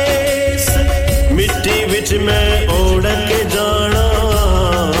भेस मिट्टी विच मैं ओढ़ के जाना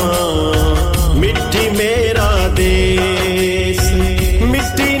मिट्टी मेरा देश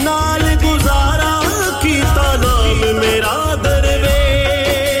मिट्टी नाल गुजारा कीता नाम मेरा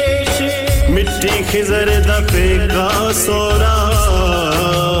दरवेश मिट्टी खिजर दा फेका सोरा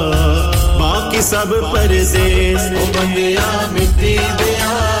बाकी सब परदेस ओ बंदिया मिट्टी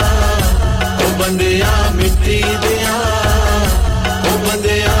दिया ओ बंदिया मिट्टी दिया ओ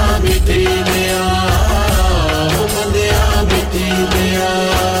बंदिया मिट्टी दिया ओ बंदिया मिट्टी दिया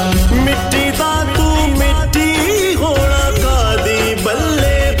मिट्टी दा तू मिट्टी होना कादी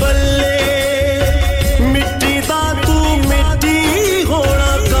बल्ले बल्ले मिट्टी दा तू मिट्टी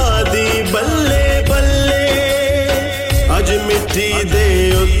होना कादी बल्ले बल्ले अज मिट्टी दे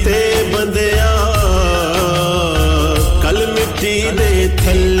उत्ते बंदिया कल मिट्टी दे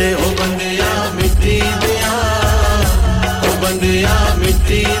थल्ले ओ बंदिया मिट्टी दिया ओ बंदिया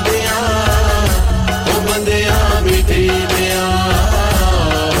मिट्टी दिया ओ बंदिया मिट्टी दिया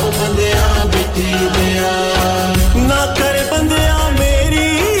ओ बंदिया मिट्टी दिया ना कर बंदिया मेरी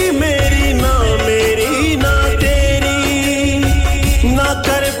मेरी ना तेरी ना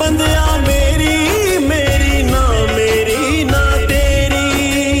कर बंदिया मेरी मेरी ना तेरी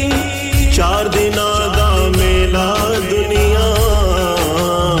चार दिना दा मेला दुनिया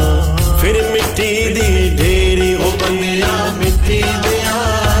फिर मिट्टी दी ढेरी ओ बंदिया मिट्टी दिया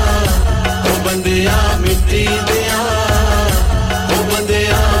ओ बंदिया मिट्टी दिया ओ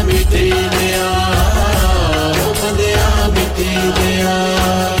बंदिया मिट्टी दिया ओ बंदिया मिट्टी दिया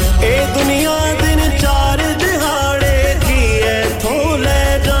ए दुनिया दिन चार दिहाड़े की ऐथों ले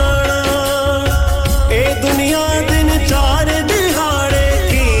जाना ए दुनिया दिन चार दिहाड़े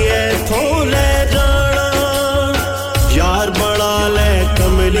की ऐथों ले जाना यार बड़ा ले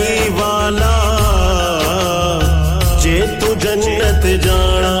कमली वाला जे तू जन्नत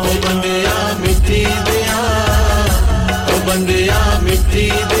जाना ओ बंदिया मिट्टी दिया ओ बंदिया मिट्टी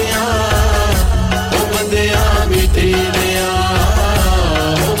दिया ओ बंदिया मिट्टी दिया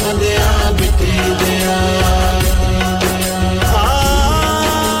ओ बंदिया मिट्टी दिया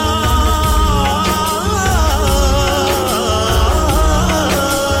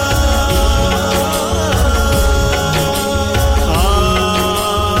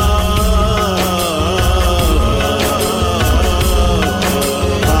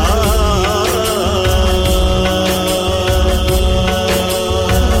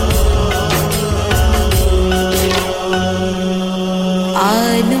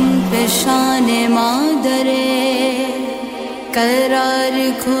आलम पे शान मादरे करार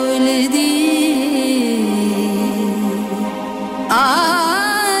खोल दी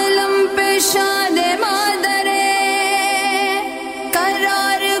आलम पे शान मादरे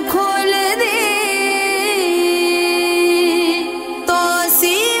करार खोल दी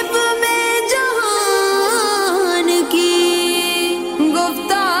तौसीफ में जहान की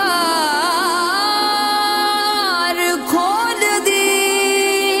गुफ्तार खोल दी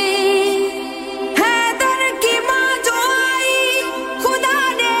हैदर की माँ जो आई खुदा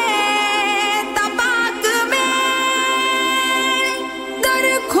ने तपाक में दर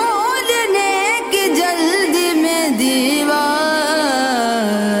खोलने की जल्द में दीवार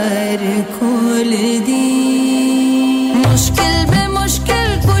खोल दी मुश्किल में मुश्किल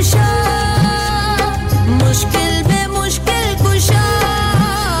कुशा मुश्किल में मुश्किल कुशा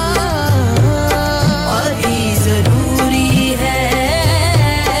और ही जरूरी है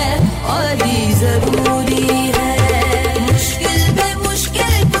और ही जरूरी है मुश्किल में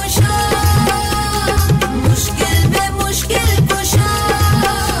मुश्किल कुशा मुश्किल में मुश्किल कुशा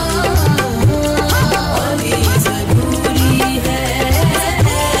और ही जरूरी है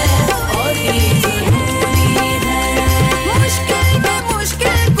और ही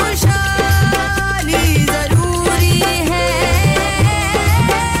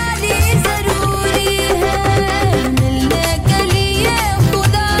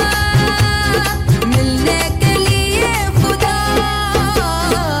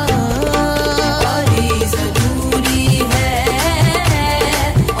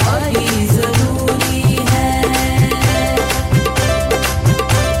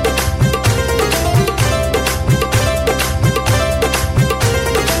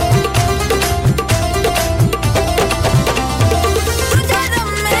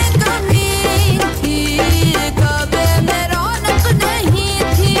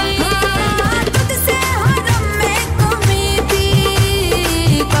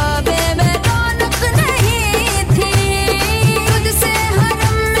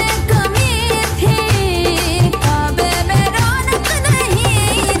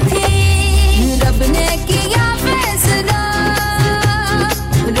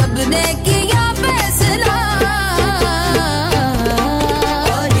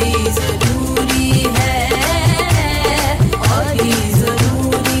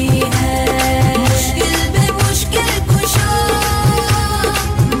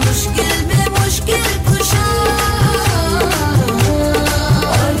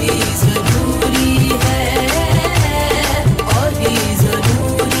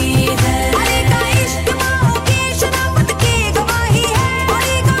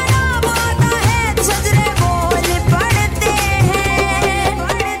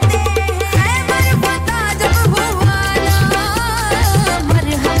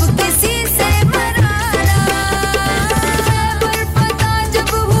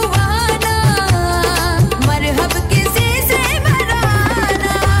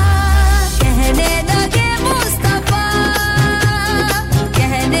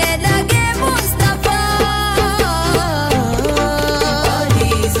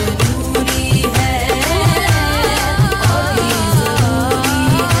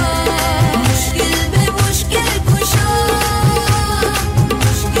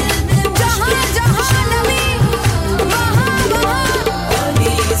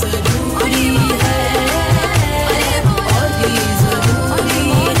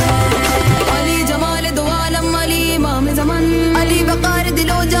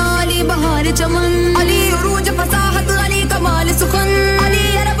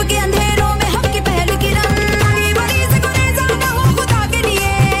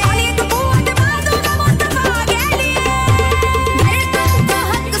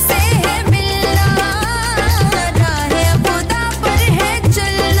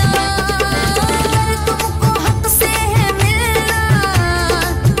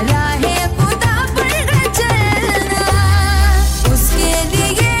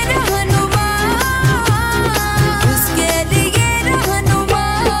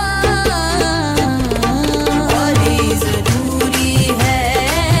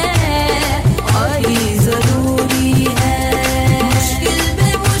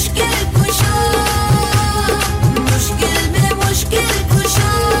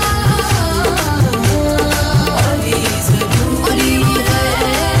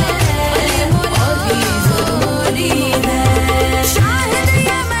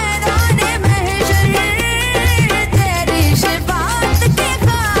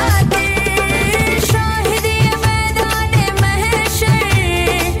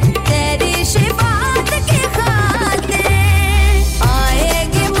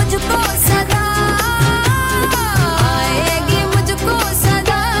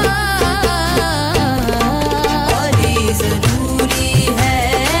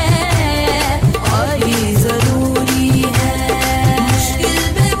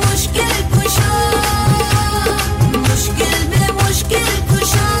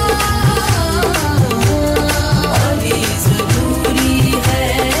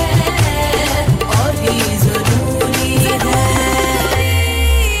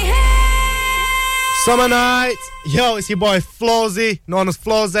Summer night. Yo, it's your boy Flawzy, known as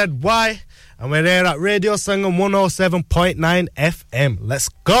Flaw ZY, and we're here at Radio Sangam 107.9 FM. Let's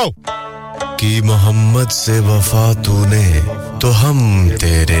go. कि मोहम्मद से वफा तूने तो हम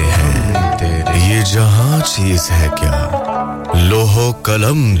तेरे हैं ये जहां चीज है क्या लोहो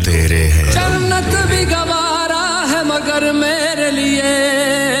कलम तेरे हैं जन्नत भी गवारा है मगर मेरे लिए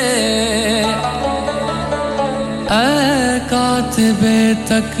ऐ कातिबे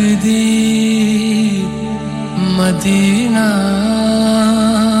तकदीर मदीना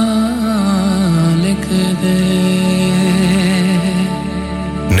लिख दे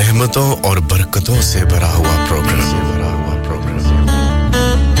रहमतों और बरकतों से भरा हुआ प्रोग्राम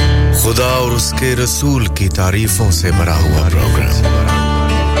खुदा और उसके रसूल की तारीफों से भरा हुआ प्रोग्राम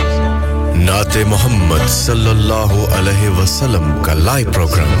नाते मोहम्मद सल्लल्लाहु अलैहि वसल्लम का लाइव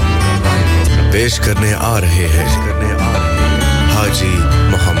प्रोग्राम पेश करने आ रहे हैं हाजी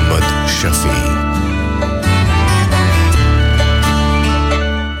मोहम्मद शफी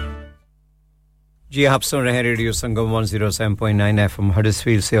जी आप सुन रहे हैं रेडियो संगम 107.9 एफएम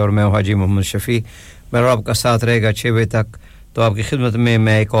हडर्सफील्ड से और मैं हाजी मोहम्मद शफी मेरा आपका साथ रहेगा 6 बजे तक तो आपकी खिदमत में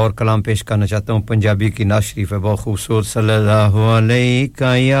मैं एक और कलाम पेश करना चाहता हूं पंजाबी की नात शरीफ है बहुत खूबसूरत सल्लल्लाहु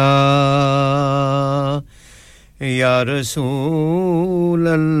अलैका या रसूल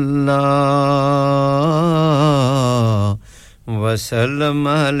अल्लाह वसल्लम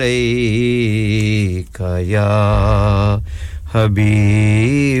अलैका या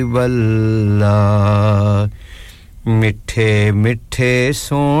हबीब अल्लाह मिठे मिठे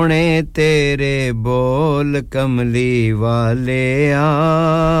सोने तेरे बोल कमली वाले आ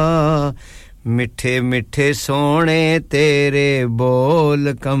मिठे मिठे सोने तेरे बोल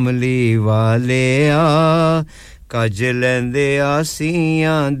कमली वाले आ कज लेंदे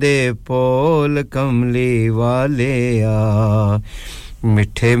आसियां दे पोल कमली वाले आ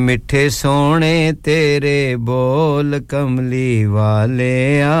मिठे मिठे सोने तेरे बोल कमली वाले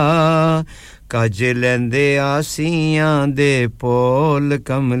आ कज लेंदे आसियां दे पोल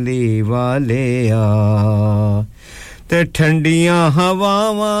कमली वाले आ ते ठंडियां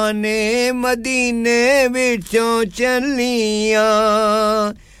हवावां ने मदीने विचों चलियां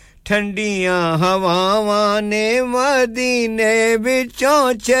ठंडियां हवावां ने मदीने विचों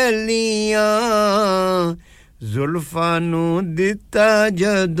चलियां जुल्फां नू दिता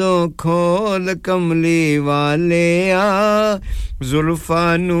जदों खोल कमली वाले आ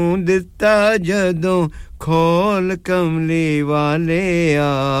जुल्फां नू दिता जदों खोल कमली वाले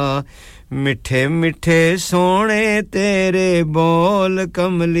आ मिठे मिठे सोने तेरे बोल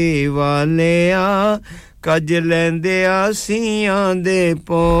कमली वाले आ कज लेंदे आसियां दे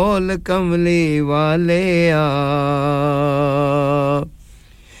पोल कमली वाले आ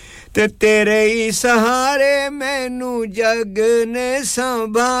ते तेरे ही सहारे मैनू जग ने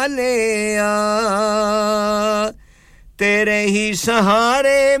संभालिया तेरे ही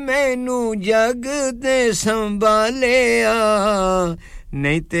सहारे मैनू जग ने संभालिया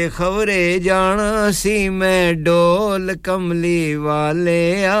नहीं ते खबरे जाना सी मैं डोल कमली वाले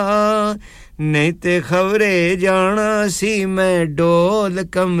आ नहीं ते खबरे जाना सी मैं डोल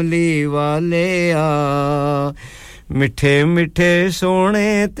कमली वाले आ मिठे मिठे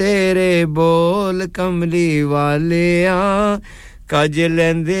सोने तेरे बोल कमली वाले आ कज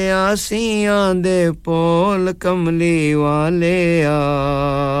लेंदे आसियां दे पोल कमली वाले आ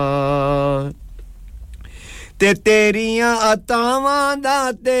ते तेरियां अतावां दा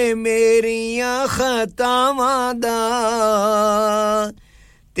ते मेरियां खतावां दा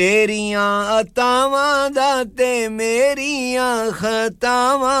तेरियां अतावां दा ते मेरियां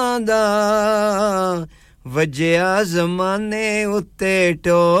खतावां दा वजया ज़माने उत्ते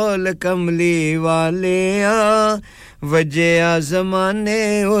टोल कमली वाले आ वजया ज़माने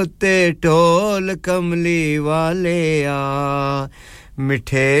उत्ते टोल कमली वाले आ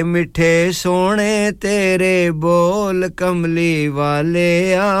मिठे मिठे सोने तेरे बोल कमली वाले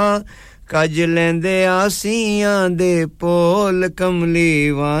आ कज लेंदे आसियां दे पोल कमली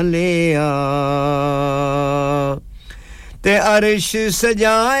वाले आ ते अर्श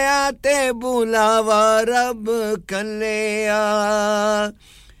सजाया ते बुलावा रब कल्लेया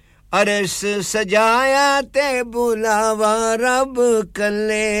अर्श सजाया ते बुलावा रब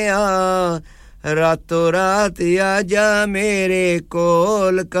कल्लेया रातों रात आजा मेरे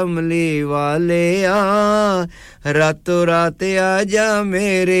कोल कमली वाले आ रातों रात आजा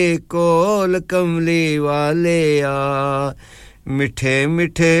मेरे कोल कमली वाले आ मिठे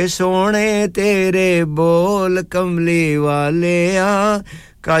मिठे सोने तेरे बोल कमली वाले आ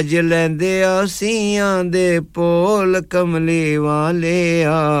कज लेंदे आसियां दे पोल कमली वाले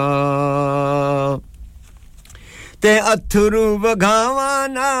आ ਤੇ ਅਥਰੂ ਵਗਾਵਾਂ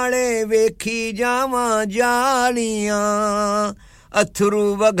ਨਾਲੇ ਵੇਖੀ ਜਾਵਾਂ ਜਾਲੀਆਂ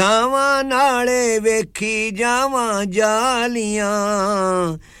ਅਥਰੂ ਵਗਾਵਾਂ ਨਾਲੇ ਵੇਖੀ ਜਾਵਾਂ ਜਾਲੀਆਂ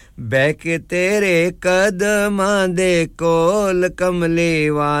ਬਹਿ ਕੇ ਤੇਰੇ ਕਦਮਾਂ ਦੇ ਕੋਲ ਕਮਲੇ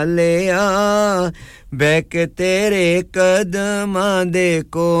ਵਾਲਿਆ ਬਹਿ ਕੇ ਤੇਰੇ ਕਦਮਾਂ ਦੇ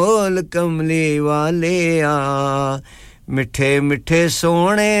ਕੋਲ ਕਮਲੇ ਵਾਲਿਆ ਮਿੱਠੇ ਮਿੱਠੇ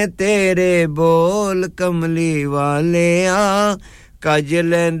ਸੋਹਣੇ ਤੇਰੇ ਬੋਲ ਕਮਲੀ ਵਾਲਿਆ ਕੱਜ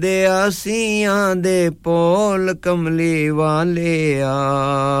ਲੈਂਦੇ ਆਸੀਆਂ ਦੇ ਪੋਲ ਕਮਲੀ ਵਾਲਿਆ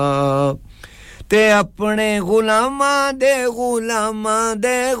ਤੇ ਆਪਣੇ ਗੁਲਾਮਾਂ ਦੇ ਗੁਲਾਮਾਂ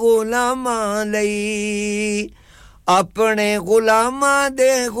ਲਈ ਆਪਣੇ ਗੁਲਾਮਾਂ ਦੇ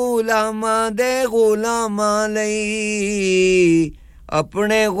ਗੁਲਾਮਾਂ ਲਈ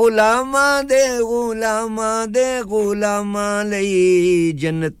ਆਪਣੇ ਗੁਲਾਮਾਂ ਦੇ ਗੁਲਾਮਾਂ ਲਈ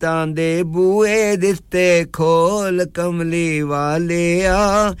ਜੰਨਤਾਂ ਦੇ ਬੂਹੇ ਦਿੱਤੇ ਖੋਲ ਕਮਲੀ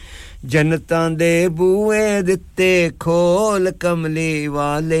ਵਾਲਿਆ ਜੰਨਤਾਂ ਦੇ ਬੂਹੇ ਦਿੱਤੇ ਖੋਲ ਕਮਲੀ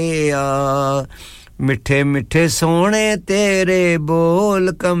ਵਾਲਿਆ ਮਿੱਠੇ ਮਿੱਠੇ ਸੋਹਣੇ ਤੇਰੇ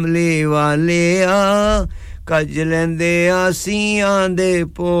ਬੋਲ ਕਮਲੀ ਵਾਲਿਆ ਕੱਜ ਲੈਂਦੇ ਆਸੀਆਂ ਦੇ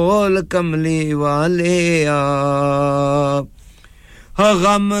ਪੋਲ ਕਮਲੀ ਵਾਲਿਆ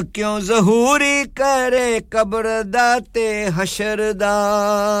ਗਮ ਕਿਉਂ ਜ਼ਹੂਰੀ ਕਰੇ ਕਬਰ ਦਾ ਤੇ ਹਸ਼ਰ ਦਾ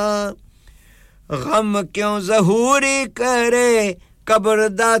ਗਮ ਕਿਉਂ ਜ਼ਹੂਰੀ ਕਰੇ ਕਬਰ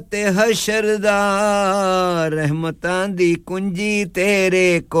ਦਾ ਤੇ ਹਸ਼ਰ ਦਾ ਰਹਿਮਤਾਂ ਦੀ ਕੁੰਜੀ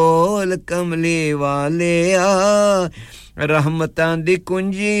ਤੇਰੇ ਕੋਲ ਕਮਲੀ ਵਾਲਿਆ ਰਹਿਮਤਾਂ ਦੀ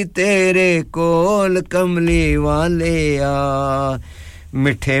ਕੁੰਜੀ ਤੇਰੇ ਕੋਲ ਕਮਲੀ ਵਾਲਿਆ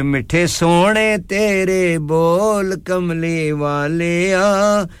ਮਿੱਠੇ ਮਿੱਠੇ ਸੋਹਣੇ ਤੇਰੇ ਬੋਲ ਕਮਲੀ ਵਾਲਿਆ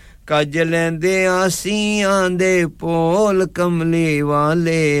ਕੱਜ ਲੈਂਦੇ ਆਸੀਆਂ ਦੇ ਪੋਲ ਕਮਲੀ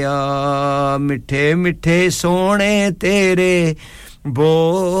ਵਾਲਿਆ ਮਿੱਠੇ ਮਿੱਠੇ ਸੋਹਣੇ ਤੇਰੇ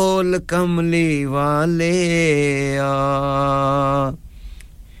बोल कमली वालेया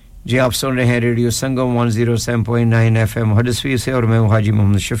जी आप सुन रहे हैं रेडियो संगम 107.9 FM हडर्सफील्ड से और मैं हूं हाजी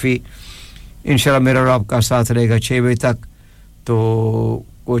मोहम्मद शफी इंशाल्लाह मेरा और आपका साथ रहेगा 6 बजे तक तो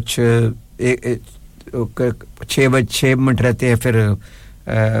कुछ 6 मिनट रहते हैं फिर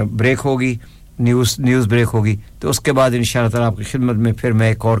ब्रेक होगी न्यूज़ ब्रेक होगी तो उसके बाद इंशाल्लाह ताला आपकी खिदमत में फिर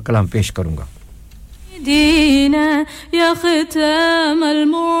मैं एक और कलाम पेश करूंगा دينا يا ختام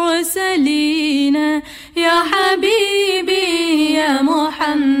المرسلين يا حبيبي يا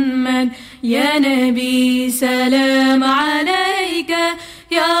محمد يا نبي سلام عليك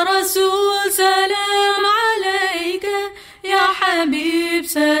يا رسول سلام عليك يا حبيب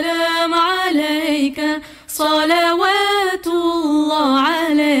سلام عليك صلوات الله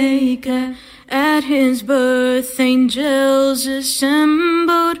عليك At his birth angels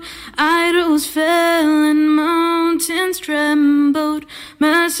assembled Idols fell and mountains trembled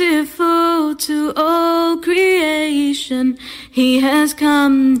Merciful to all creation He has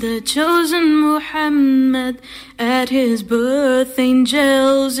come, the chosen Muhammad At his birth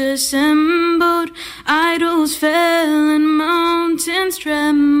angels assembled Idols fell and mountains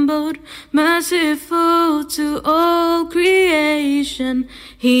trembled Merciful to all creation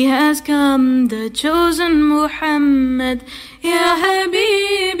He has come, the chosen Muhammad Ya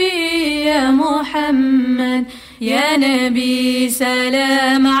Habibi, Ya Muhammad Ya Nabi,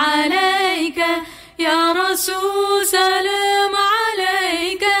 salam alayka Ya Rasul, salam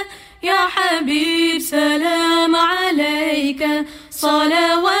alayka Ya Habib, salam alayka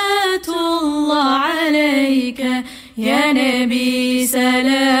Salawatullah alayka Ya Nabi,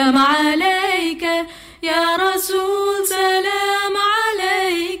 salam alayka Ya Rasul, salam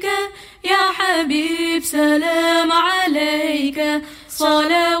alayka Ya Habib, salam alayka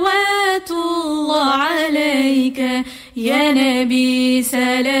Salawatullah alayka Ya Nabi,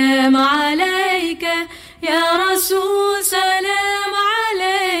 salam alayka Ya Rasul, salam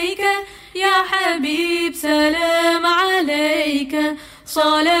alayka Ya Habib, salam alayka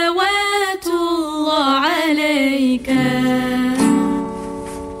Salawatullah alayka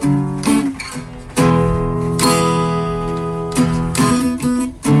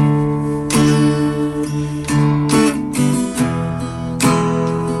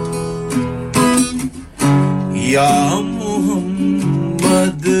या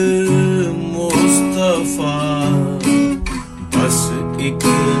मोहम्मद मुस्तफा बस एक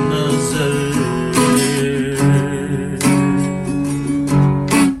नजर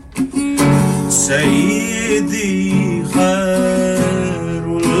सईदी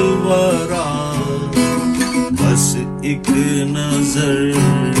खैरुल वरा बस एक नजर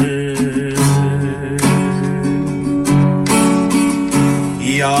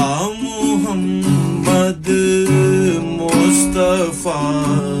या मोहम्मद मुस्तफा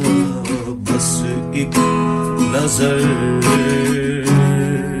बस एक नजर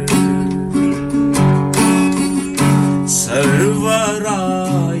सरवरा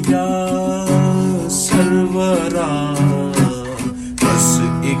या सरवरा बस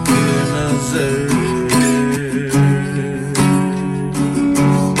एक नजर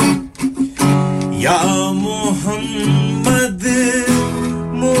या मोहम्मद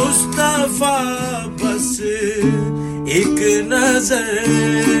मुस्तफा बस एक नजर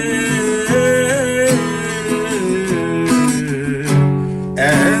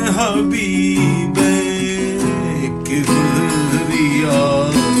ए हबीबे किबरिया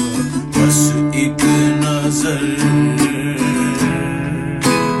बस एक नजर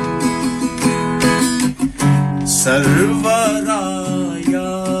सरवरा या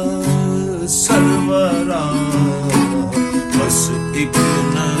सरवरा बस एक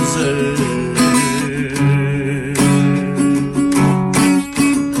नजर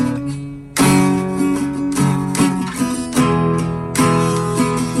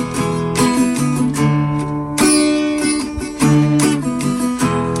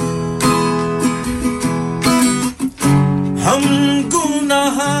हम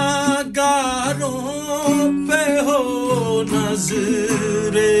गुनाहगारों पे हो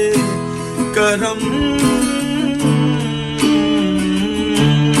नज़रे करम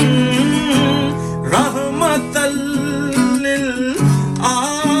रहमतल लिल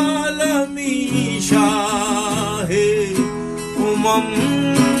आलमीन शाहे उमम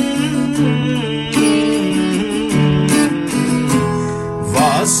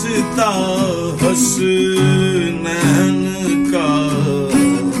वास्ता हसनैन का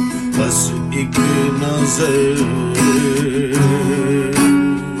बस एक नजर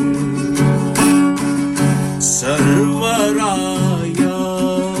सरवरा या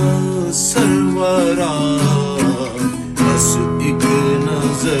सरवरा बस एक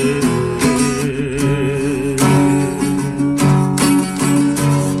नजर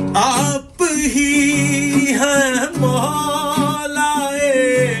आप ही हैं मौलाए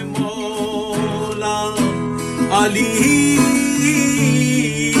मौला अली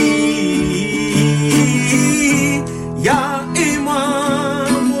या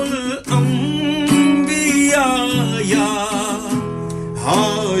इमामुल अंबिया या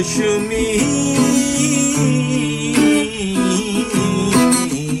हाशमी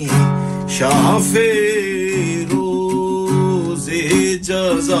शाफे रोज़े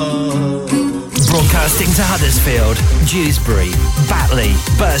जज़ा Broadcasting to Huddersfield, Dewsbury, Batley,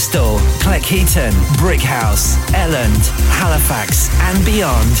 Birstall, Cleckheaton, Brickhouse, Elland, Halifax and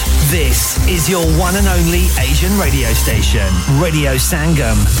beyond. This is your one and only Asian radio station, Radio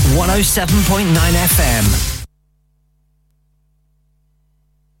Sangam, 107.9 FM.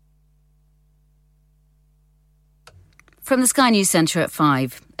 From the Sky News Centre at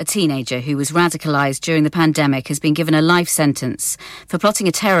 5, a teenager who was radicalised during the pandemic has been given a life sentence for plotting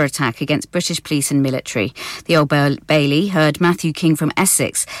a terror attack against British police and military. The Old Bailey heard Matthew King from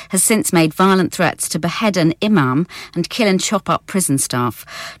Essex has since made violent threats to behead an imam and kill and chop up prison staff.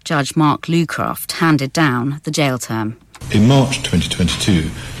 Judge Mark Lucraft handed down the jail term. In March 2022,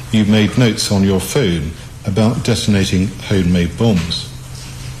 you made notes on your phone about detonating homemade bombs.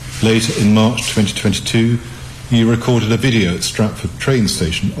 Later in March 2022, you recorded a video at Stratford train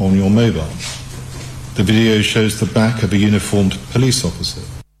station on your mobile. The video shows the back of a uniformed police officer.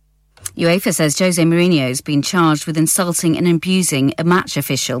 UEFA says Jose Mourinho has been charged with insulting and abusing a match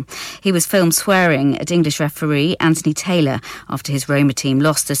official. He was filmed swearing at English referee Anthony Taylor after his Roma team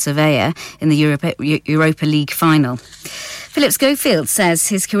lost to Sevilla in the Europa League final. Philip Schofield says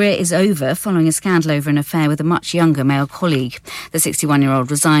his career is over following a scandal over an affair with a much younger male colleague. The 61-year-old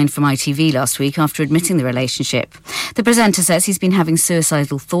resigned from ITV last week after admitting the relationship. The presenter says he's been having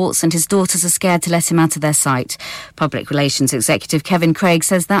suicidal thoughts and his daughters are scared to let him out of their sight. Public Relations Executive Kevin Craig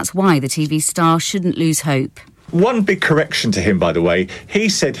says that's why the TV star shouldn't lose hope. One big correction to him, by the way, he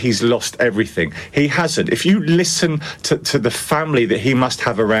said he's lost everything. He hasn't. If you listen to the family that he must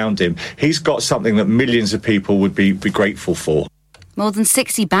have around him, he's got something that millions of people would be grateful for. More than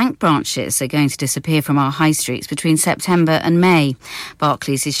 60 bank branches are going to disappear from our high streets between September and May.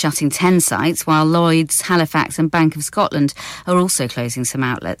 Barclays is shutting 10 sites, while Lloyds, Halifax and Bank of Scotland are also closing some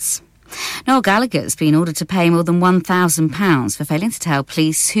outlets. Noel Gallagher has been ordered to pay more than £1,000 for failing to tell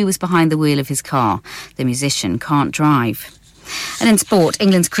police who was behind the wheel of his car. The musician can't drive. And in sport,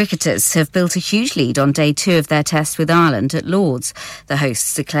 England's cricketers have built a huge lead on day 2 of their test with Ireland at Lords. The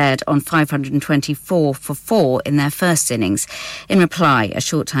hosts declared on 524 for 4 in their first innings. In reply, a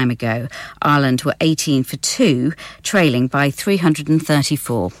short time ago, Ireland were 18 for 2, trailing by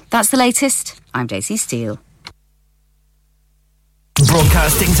 334. That's the latest. I'm Daisy Steele.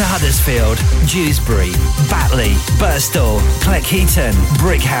 Broadcasting to Huddersfield, Dewsbury, Batley, Birstall, Cleckheaton,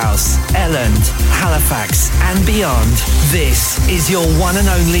 Brickhouse, Elland, Halifax and beyond. This is your one and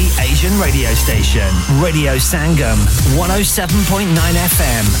only Asian radio station, Radio Sangam, 107.9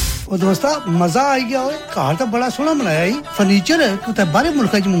 FM. ओ दोस्ता मजा आ गया ओए car तो बड़ा सोना बनाया है furniture है तू तो बाहर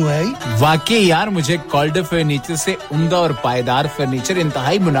मुल्क से मंगवाया है वाकई यार मुझे कॉल्डर फर्नीचर से उम्दा और पायदार फर्नीचर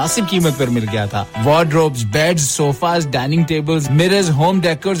इंतहाई मुनासिब कीमत पर मिल गया था wardrobes beds sofas dining tables mirrors home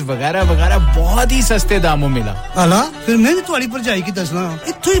decors वगैरह वगैरह बहुत ही सस्ते दामों मिला अला फिर मैं भी तुम्हारी पर जाई की दसना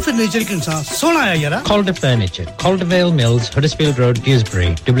इत्थों ही फर्नीचर के इंसान सोना है यार Calder Furniture Caldervale Mills Huddersfield Road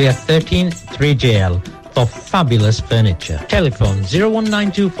Dewsbury WF13 3JL for fabulous furniture. Telephone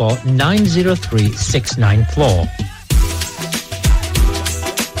 01924 903 694.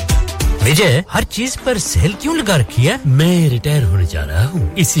 विजय हर चीज पर सेल क्यों लगा रखी है मैं रिटायर होने जा रहा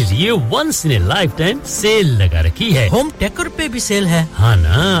हूँ इसीलिए once in A life time cell लगा रखी है होम डेकोर पे भी सेल है हाँ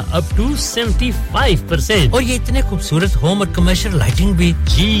ना अप टू 75% और ये इतने खूबसूरत होम और कमर्शियल लाइटिंग भी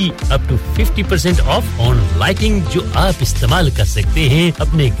जी up to 50% of on lighting जो आप इस्तेमाल कर सकते हैं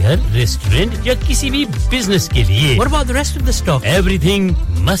अपने घर रेस्टोरेंट या किसी भी बिजनेस के लिए What about the rest of the stock? Everything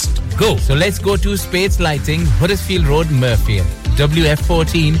must go. So let's go to Spades Lighting, Huddersfield Road, Murfield.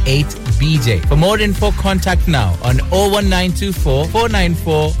 WF14 8BJ. For more info, contact now on 01924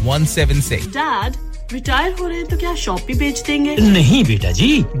 494 176. Dad, retire हो रहे हैं तो क्या शॉप भी बेच देंगे नहीं बेटा जी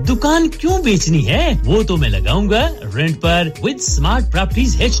दुकान क्यों बेचनी है वो तो मैं लगाऊंगा रेंट पर with smart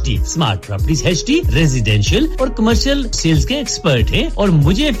properties HD smart properties HD residential और कमर्शियल सेल्स के एक्सपर्ट हैं और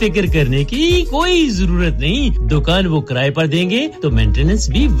मुझे फिक्र करने की कोई जरूरत नहीं दुकान वो किराए पर देंगे तो मेंटेनेंस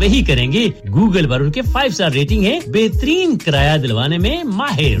भी वही करेंगे गूगल पर उनके 5 स्टार रेटिंग है बेहतरीन किराया दिलवाने में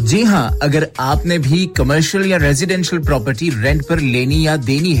माहिर जी हां अगर आपने भी कमर्शियल या रेजिडेंशियल प्रॉपर्टी रेंट पर लेनी या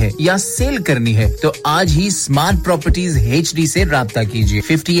देनी है या सेल करनी है तो आज ही स्मार्ट प्रॉपर्टीज एचडी से राब्ता कीजिए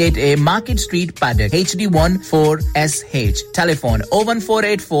 58A market street paddock HD14SH telephone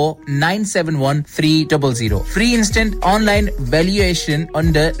 01484 971 300 free instant online valuation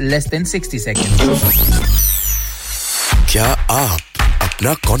under less than 60 seconds क्या आप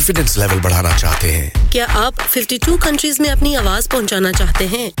अपना कॉन्फिडेंस लेवल बढ़ाना चाहते हैं क्या आप 52 कंट्रीज में अपनी आवाज पहुंचाना चाहते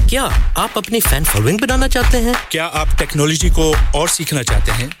हैं क्या आप अपनी फैन फॉलोइंग बनाना चाहते हैं क्या आप टेक्नोलॉजी को और सीखना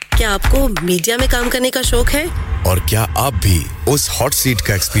चाहते हैं क्या आपको मीडिया में काम करने का शौक है और क्या आप भी उस हॉट सीट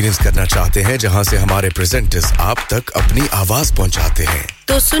का एक्सपीरियंस करना चाहते हैं जहां से हमारे प्रेजेंटर्स आप तक अपनी आवाज पहुंचाते हैं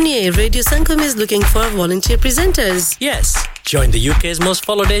तो सुनिए radio Sangam is looking for volunteer presenters yes join the UK's most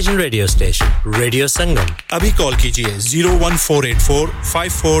followed Asian radio station Radio Sangam abhi call kijiye 01484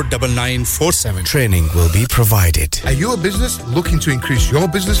 549947 training will be provided Are you a business looking to increase your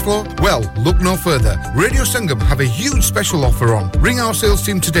business flow well look no further Radio Sangam have a huge special offer on ring our sales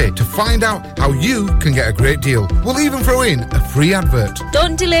team today to find out how you can get a great deal we'll even throw in a free advert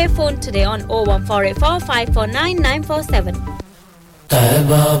Don't delay phone today on 01484 549 947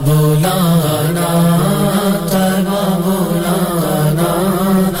 तैबा बुलाना तैबा बुलाना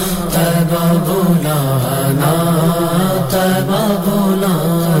तैबा बुलाना तैबा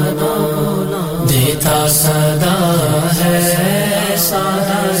बुलाना देता सदा है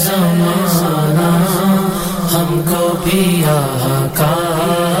सारा ज़माना हमको भी आका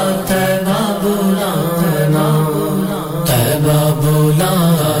तैबा बुलाना तैबा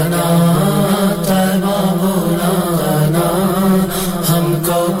बुलाना तैबा बुलाना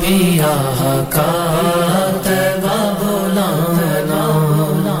हमको भी आका तैबा बुलाना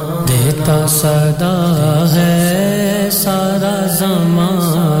देता सदा है सारा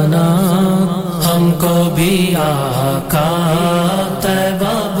ज़माना हमको भी आका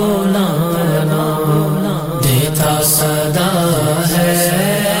तैबा बुलाना देता सदा है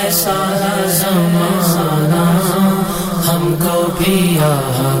सारा ज़माना हमको भी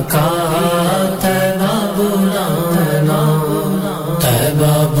आका तैबा बुलाना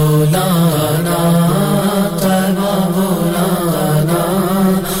तैबा बुलाना तैबा बुलाना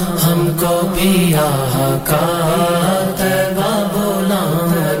हमको भी आका तैबा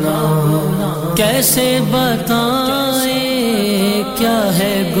बुलाना कैसे बताएं क्या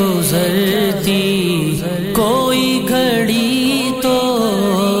है गुजरती कोई घड़ी तो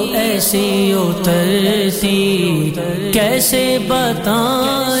ऐसी उतरती कैसे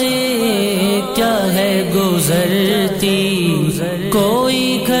बताएं क्या है गुजरती कोई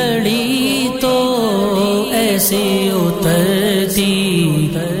घड़ी तो ऐसी उतरती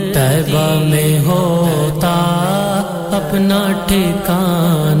तैबा में होता अपना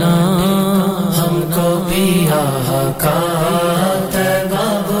ठिकाना हमको भी आका तैबा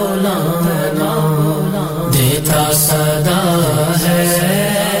बुलाना देता सदा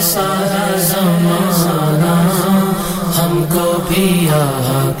है सारा ज़माना हमको भी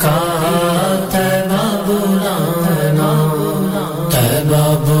आका तैबा बुलाना तैबा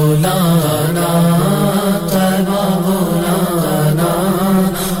बुलाना तैबा बुलाना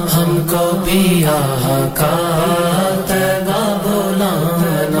हमको भी आका तैबा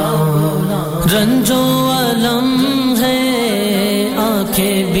बुलाना रंजो अलम है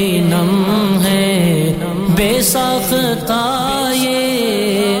आंखें भी नम है बेसाख्ता ये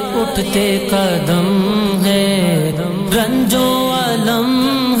उठते कदम है रंजो अलम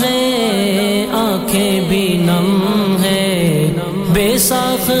है आंखें भी नम है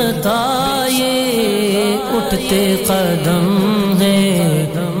बेसाख्ता ये उठते कदम है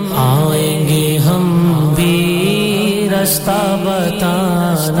आएंगे हम भी रास्ता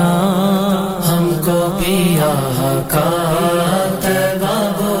बताना हमको भी आका तैबा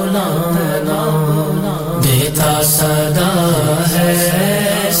बुलाना देता सदा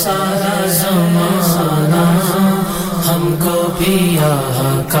है सारा ज़माना हमको भी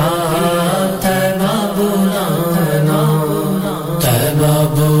आका तैबा बुलाना तैबा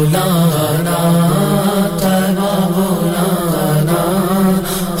बुलाना तैबा बुलाना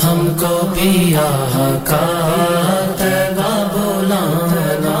हमको भी आका तैबा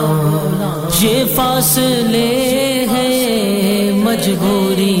बुलाना ये फासले हैं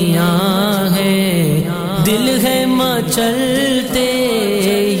मजबूरियां हैं दिल है मचलते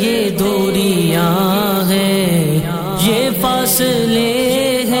ये दूरियां हैं ये फासले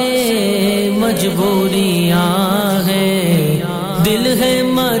हैं मजबूरियां हैं दिल है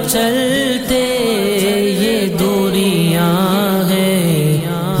मचलते ये दूरियां हैं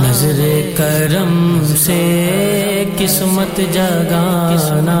नजरे करम से किस्मत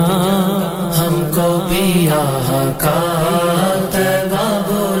जगाना हमको भी आका तैबा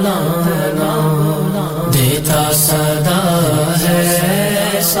बुलाना देता सदा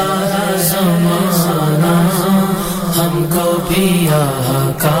है सारा ज़माना हमको भी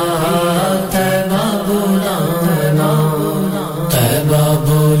आका तैबा बुलाना तैबा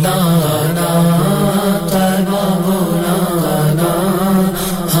बुलाना तैबा बुलाना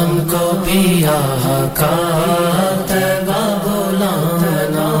हमको भी आका तैबा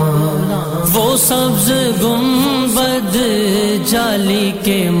बुलाना वो सब्ज़ गुंबद जाली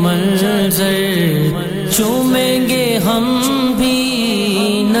के मंज़र चूमेंगे हम भी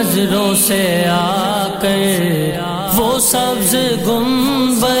नजरों से आकर वो सब्ज़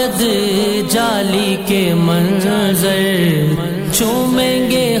गुंबद जाली के मंज़र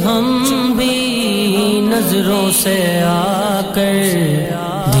चूमेंगे हम भी नजरों से आकर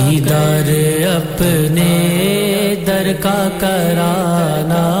दीदार अपने दर का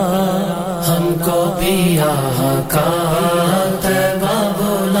कराना हमको भी आका तैबा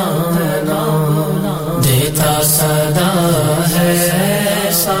बुलाना देता सदा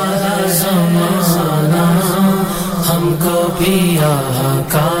है सारा ज़माना हमको भी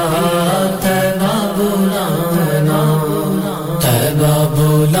आका तैबा बुलाना तैबा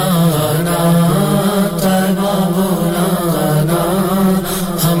बुलाना तैबा बुलाना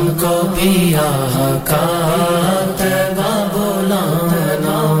हमको भी आका तैबा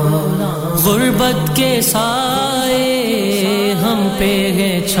बुलाना गुर्बत के साए हम पे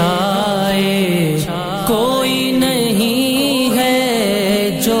है छाए कोई नहीं है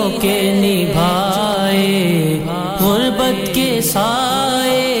जो के निभाए गुर्बत के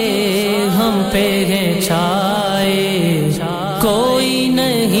साए हम पे है छाए कोई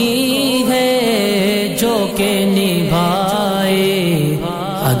नहीं है जो के निभाए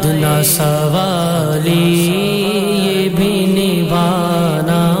अदना सवाली ये भी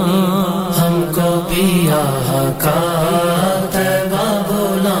निभाना हमको भी आका तैबा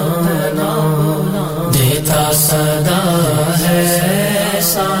बुलाना देता सदा है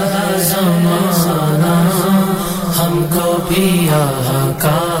सारा ज़माना हमको भी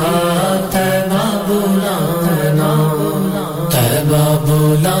आका तैबा बुलाना तैबा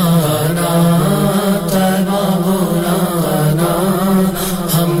बुलाना तैबा बुलाना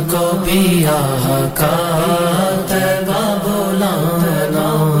हमको भी आका तैबा बुलाना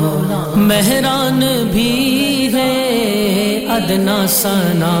मेहरान भी है अदना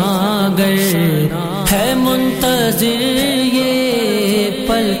सनागर है मुंतज़िर ये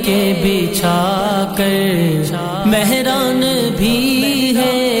पल के बिछा कर मेहरान भी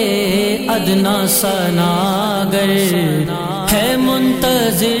है अदना सनागर है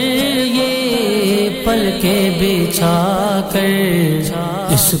मुंतज़िर ये पल के बिछा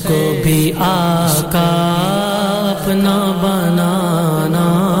कर इसको भी आका अपना बनाना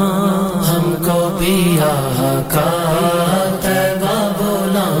हमको भी आका तैबा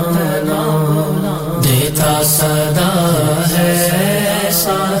बुलाना देता सदा है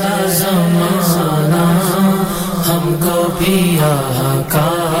सारा ज़माना हमको भी का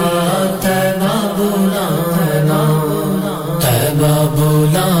तैबा बुलाना तैबा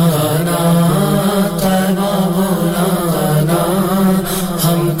बुलाना तैबा बुलाना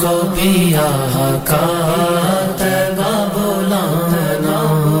हमको भी आका तैबा बुलाना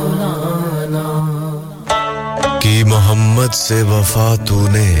कि मोहम्मद से वफा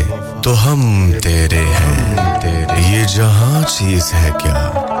तूने तो हम तेरे हैं ये जहां चीज है क्या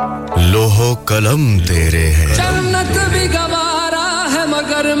लोहो कलम तेरे हैं जन्नत भी गवारा है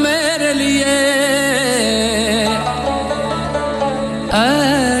मगर मेरे लिए ऐ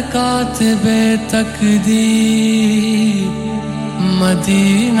कातिबे तकदीर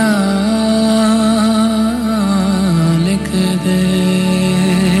मदीना लिख दे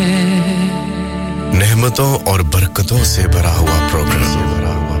नेमतों और बरकतों से भरा हुआ प्रोग्राम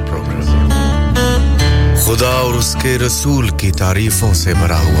खुदा और उसके रसूल की तारीफों से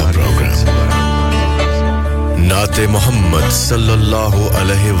भरा हुआ प्रोग्राम नाते मोहम्मद सल्लल्लाहु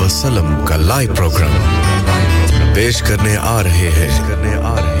अलैहि वसल्लम का लाइव प्रोग्राम पेश करने आ रहे हैं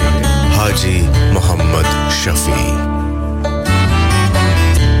हाजी मोहम्मद शफी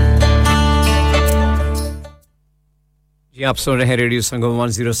जी आप सुन रहे हैं रेडियो संगम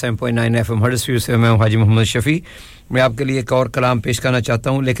 107.9 एफएम हडर्सफील्ड से मैं हूं हाजी मोहम्मद शफी मैं आपके लिए एक और कलाम पेश करना चाहता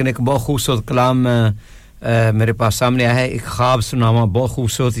हूं लेकिन एक बहुत खूबसूरत कलाम मेरे पास सामने आया है एक ख्वाब सुनामा बहुत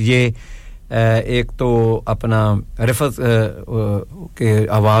खूबसूरत ये एक तो अपना रिफत के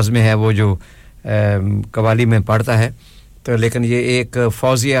आवाज़ में है वो जो कवाली में पढ़ता है तो लेकिन ये एक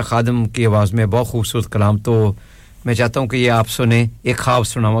फौजिया खादम की आवाज़ में बहुत खूबसूरत कलाम तो मैं चाहता हूं कि ये आप सुने एक ख्वाब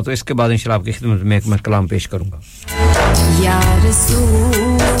सुनामा तो इसके बाद इंशाल्लाह आपकी खिदमत में एक मैं कलाम पेश करूंगा या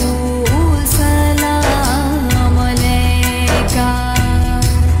रसूल सलाम अलैका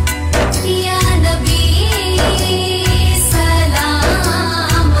या नबी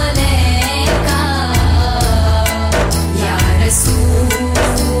सलाम अलैका या रसूल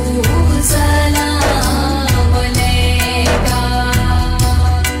सलाम अलैका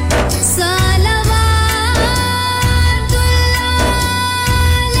सलावतुल्लाह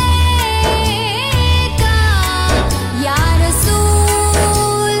अलैका या रसूल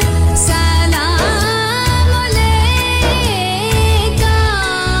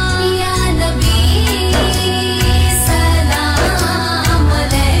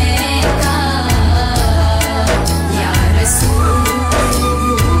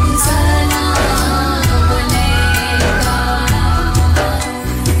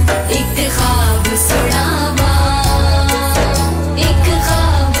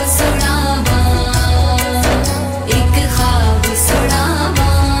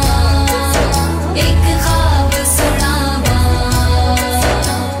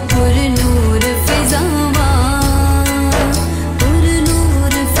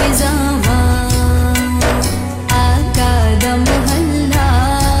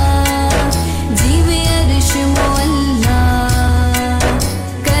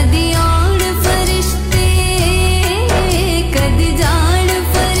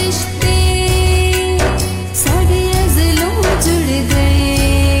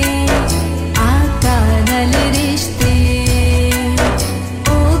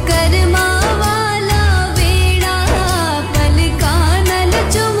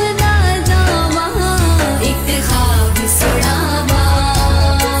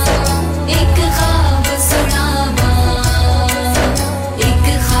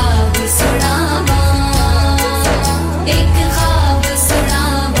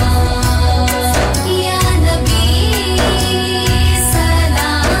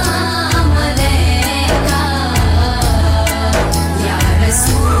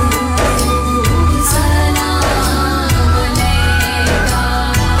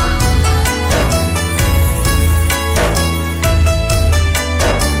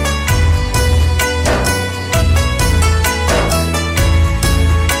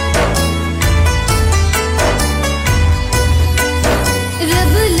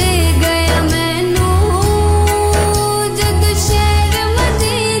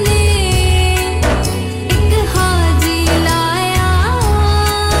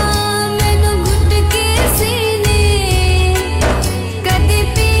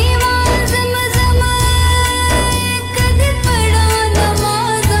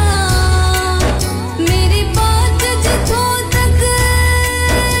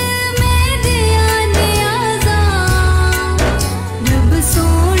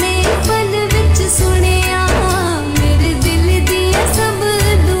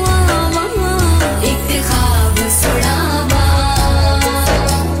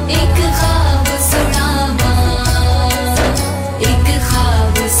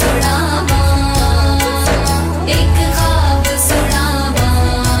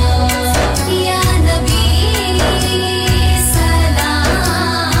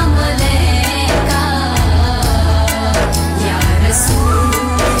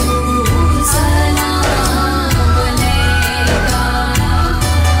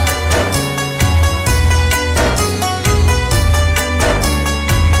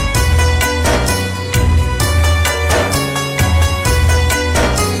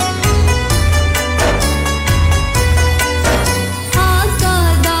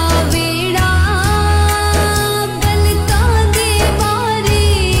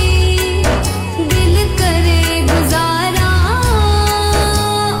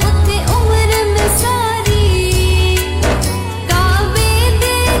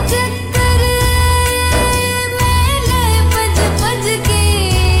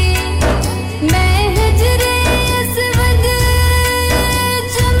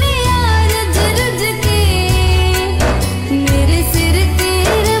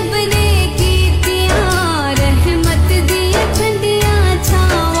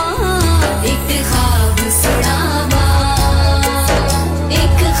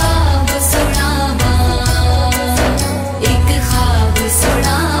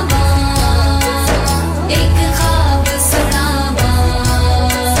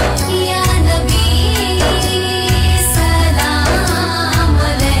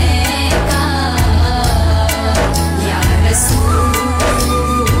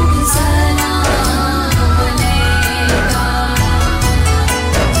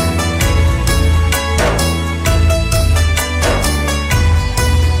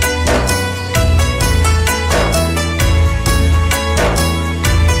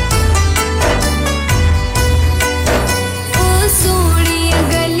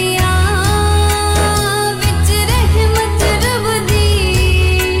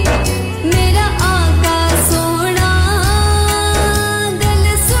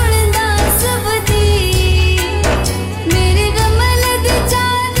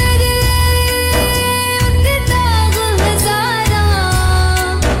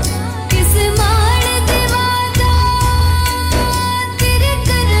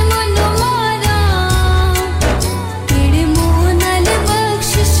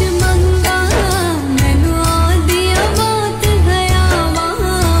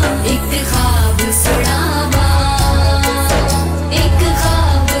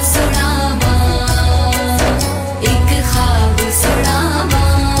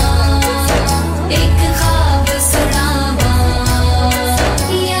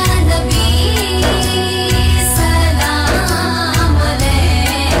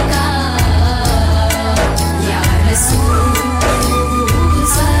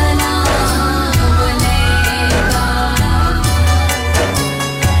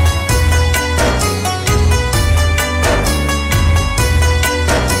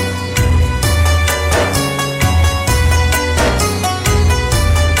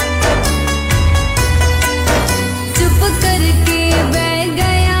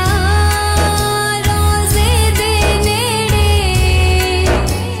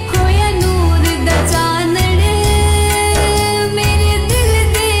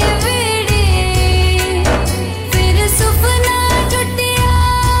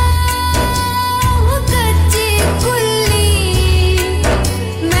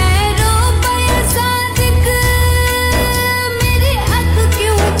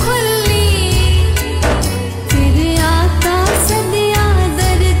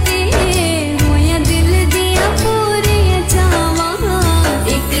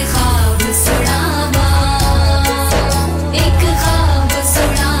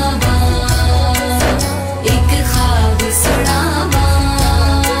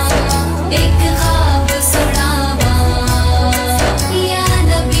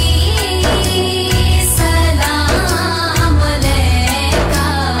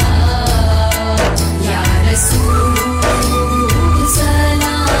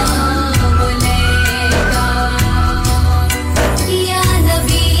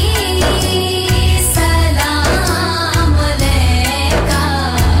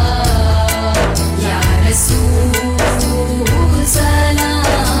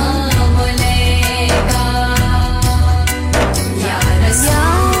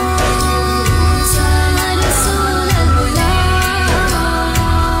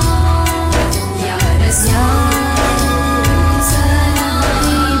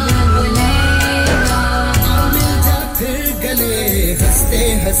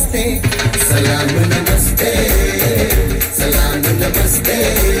नमस्ते सलाम नमस्ते सलाम नमस्ते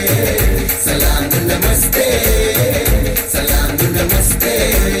सलाम नमस्ते सलाम नमस्ते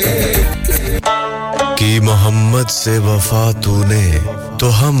कि मोहम्मद से वफा तूने तो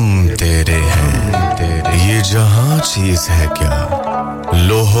हम तेरे हैं ये जहां चीज है क्या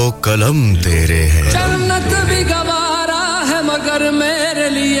लोहो कलम तेरे हैं जन्नत भी गवारा है मगर मेरे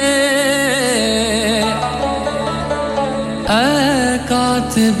लिए ऐ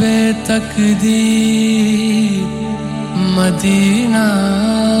कातिबे तकदीर मदीना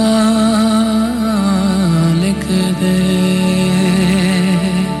लिख दे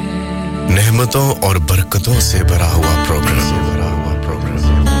नेमतों और बरकतों से भरा हुआ प्रोग्राम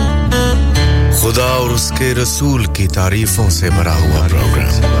खुदा और उसके रसूल की तारीफों से भरा हुआ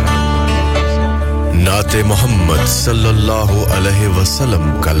प्रोग्राम नाते मोहम्मद सल्लल्लाहु अलैहि वसल्लम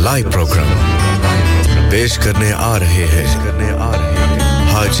का लाइव प्रोग्राम पेश करने आ रहे हैं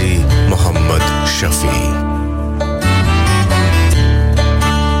हाजी मोहम्मद शफी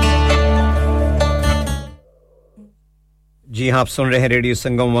जी हां आप सुन रहे हैं रेडियो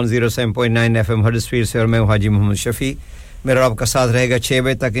संगम 107.9 एफएम हडर्सफील्ड से और मैं हाजी मोहम्मद शफी मेरा आपका साथ रहेगा 6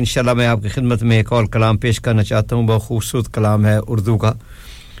 बजे तक इंशाल्लाह मैं आपकी खिदमत में एक और कलाम पेश करना चाहता हूं बहुत खूबसूरत कलाम है उर्दू का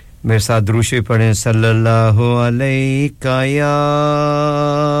मेरे साथ दुरूद शरीफ पढ़ें सल्लल्लाहु अलैका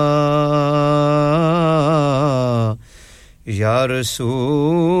या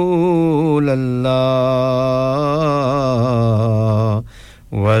रसूल अल्लाह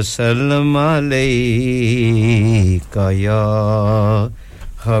वसल्लम अलैका या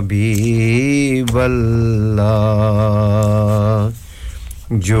हबीब अल्लाह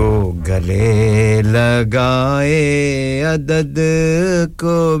जो गले लगाए अदद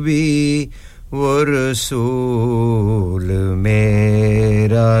को भी वो रसूल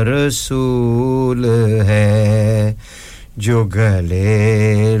मेरा रसूल है जो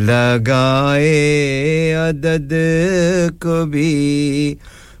गले लगाए अदद को भी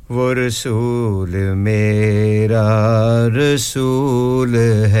वो रसूल मेरा रसूल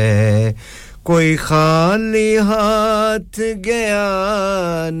है कोई खाली हाथ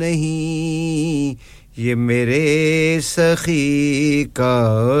गया नहीं ये मेरे सखी का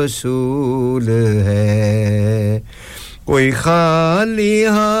असूल है कोई खाली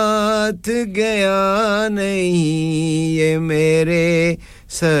हाथ गया नहीं ये मेरे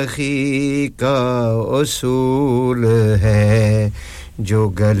सखी का असूल है जो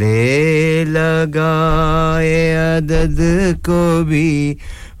गले लगाए अदद को भी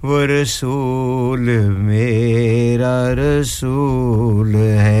वो रसूल मेरा रसूल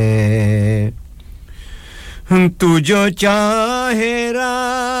है तू जो चाहे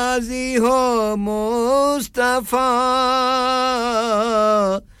राजी हो मुस्तफा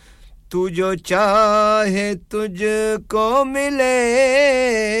तू जो चाहे तुझको मिले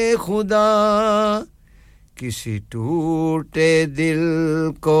खुदा किसी टूटे दिल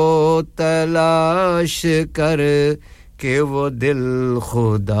को तलाश कर कि वो दिल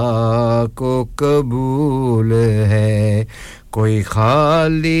खुदा को कबूल है कोई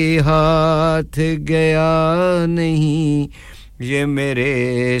खाली हाथ गया नहीं ये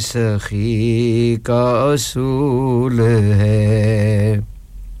मेरे सखी का असूल है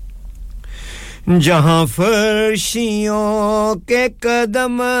जहां फर्शियों के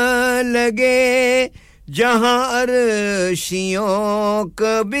कदम लगे जहां अर्शियों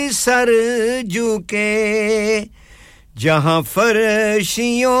कभी सर झुके जहां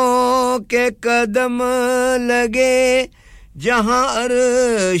फर्शियों के कदम लगे जहां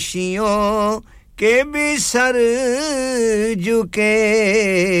अर्शियों के भी सर झुके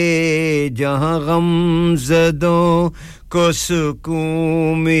जहां गमज़दों को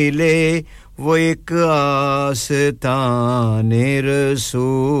सुकून मिले वो एक आस्ताने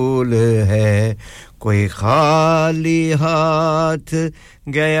रसूल है कोई खाली हाथ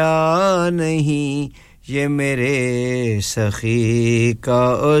गया नहीं ये मेरे सखी का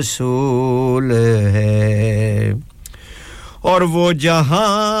असूल है और वो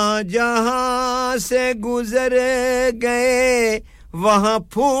जहां जहां से गुजर गए वहां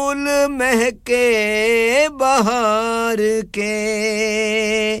फूल महके बहार के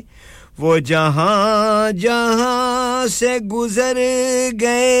वो जहां जहां से गुजर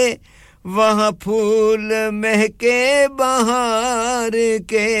गए वहां फूल महके बहार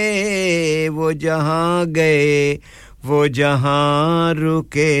के वो जहां गए वो जहां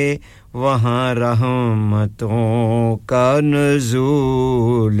रुके वहां रहमतों का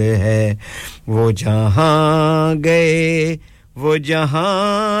नुज़ूल है वो जहां गए वो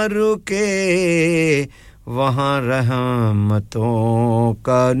जहां रुके वहां रहमतों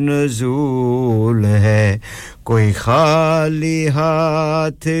का नुज़ूल है कोई खाली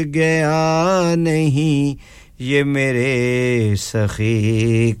हाथ गया नहीं ये मेरे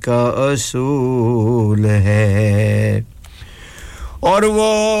सखी का असूल है और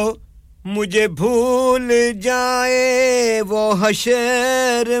वो मुझे भूल जाए वो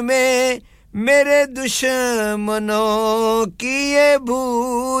हशर में मेरे दुश्मनों की ये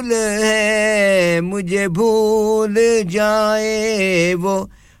भूल है मुझे भूल जाए वो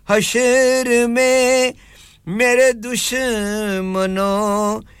हशर में मेरे दुश्मनों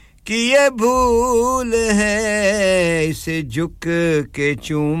कि ये भूल है इसे झुक के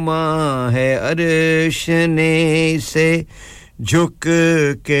चूमा है अर्श ने इसे झुक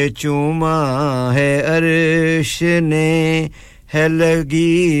के चूमा है अर्श ने है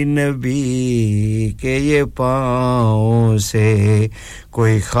लगी नबी के ये पाँव से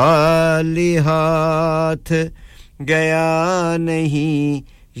कोई खाली हाथ गया नहीं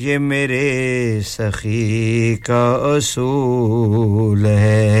ये मेरे सखी का असूल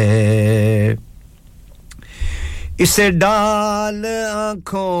है इसे डाल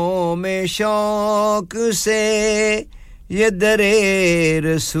आँखों में शौक से ये दरे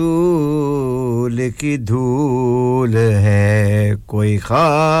रसूल की धूल है कोई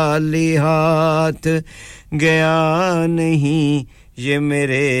खाली हाथ गया नहीं ये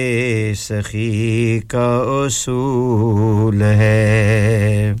मेरे सखी का उसूल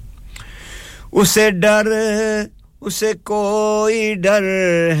है उसे डर उसे कोई डर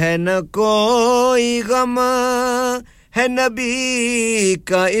है न कोई गम है नबी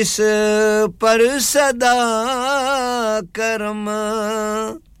का इस पर सदा करम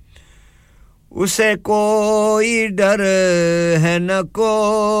उसे कोई डर है न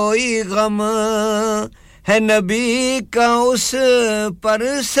कोई गम है नबी का उस पर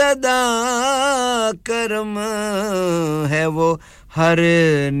सदा करम है वो हर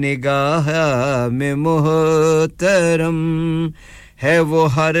निगाह में मोहतरम है वो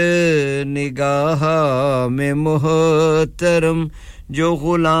हर निगाह में मोहतरम जो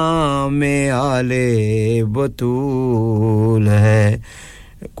गुलाम आले बतूल है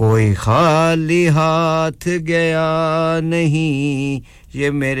कोई खाली हाथ गया नहीं ये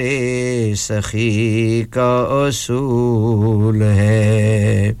मेरे सखी का असूल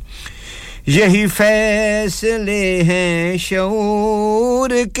है यही फैसले हैं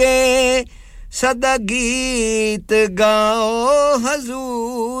शऊर के सदा गीत गाओ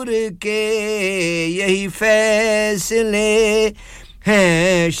हजूर के यही फैसले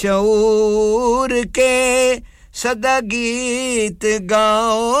हैं शऊर के सदा गीत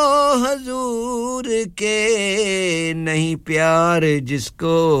गाओ हजूर के नहीं प्यार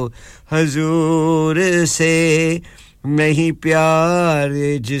जिसको हजूर से नहीं प्यार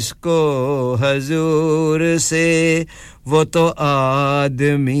जिसको हजूर से वो तो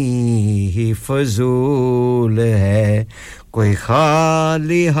आदमी ही फजूल है कोई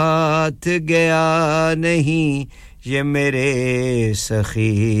खाली हाथ गया नहीं ये मेरे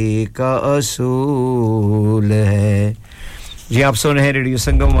सखी का असूल है जी आप सुन रहे हैं रेडियो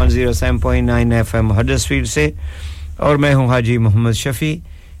संगम 107.9 एफएम हडर्सफील्ड से और मैं हूं हाजी मोहम्मद शफी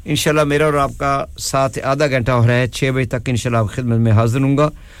इंशाल्लाह मेरा और आपका साथ आधा घंटा हो रहा है 6 बजे तक इंशाल्लाह आपकी खिदमत में हाजिर हूंगा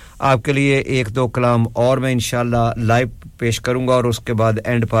आपके लिए एक दो कलाम और मैं इंशाल्लाह लाइव पेश करूंगा और उसके बाद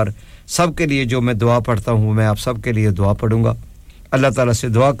एंड पर सबके लिए जो मैं दुआ पढ़ता हूं मैं आप सबके लिए दुआ पढ़ूंगा अल्लाह ताला से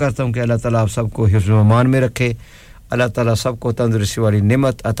दुआ करता हूं कि अल्लाह ताला आप सबको हिफ्ज़ व अमान में रखे अल्लाह ताला सबको तंदुरुस्ती वाली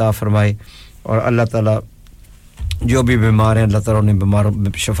नेमत अता फरमाए और अल्लाह ताला जो भी बीमार हैं अल्लाह ताला उन्हें बीमारों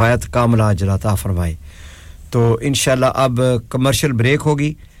में शफायत कामिला अजर अता फरमाए तो इंशाल्लाह अब कमर्शियल ब्रेक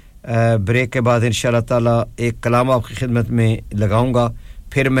होगी ब्रेक के बाद इंशाल्लाह ताला एक कलाम आपकी खिदमत में लगाऊंगा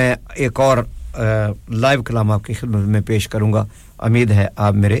फिर मैं एक और लाइव कलाम आपकी खिदमत में पेश करूंगा उम्मीद है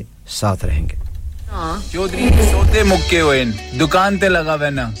आप मेरे साथ रहेंगे चौधरी सोते मुक्के होएन दुकान ते लगा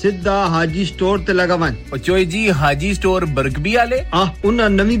वैना सिद्धा हाजी स्टोर ते लगा वन ओ चोई जी हाजी स्टोर बरगबी वाले उन्हां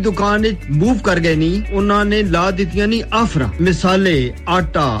नवी दुकान विच मूव कर गए नी उन्हां ने ला दित्तियां नी आफरा मिसाले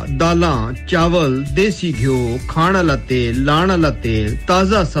आटा दालां चावल देसी घियो खाण वाला तेल लाण वाला तेल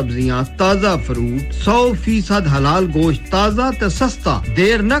ताजा सब्जियां ताजा फ्रूट 100% हलाल गोश्त ताजा ते सस्ता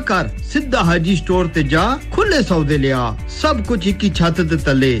देर न कर सिद्धा हाजी स्टोर ते जा खुले सौदे लिया सब कुछ एक ही छत ते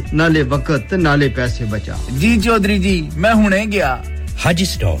तले नाले वक्त नाले पैसे बचा जी चौधरी जी मैं हुने गया Haji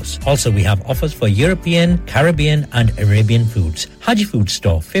Stores. Also, we have offers for European, Caribbean and Arabian foods. Haji Food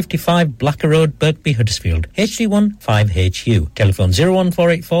Store, 55 Blacker Road, Birkby, Huddersfield, HD1 5HU. Telephone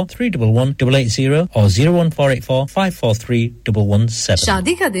 01484 311 880 or 01484 543 117.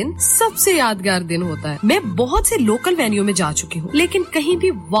 शादी का दिन सबसे यादगार दिन होता है. मैं बहुत से लोकल वेन्यू में जा चुकी हूँ, लेकिन कहीं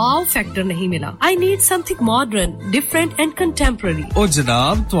भी वाव फैक्टर नहीं मिला. I need something modern, different and contemporary. ओ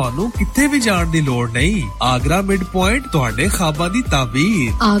जनाब, ਤੁਹਾਨੂੰ ਕਿੱਥੇ ਵੀ ਜਾਣ ਦੀ ਲੋੜ ਨਹੀਂ. ਆਗਰਾ ਮਿਡ ਪੁਆਇੰਟ ਤੁਹਾਡੇ ਖਾਬਾਂ ਦੀ ਤਾਬੀਰ.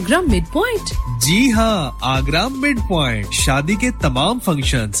 Agra mid point? जी हाँ, आगरा मिड पॉइंट शादी के तमाम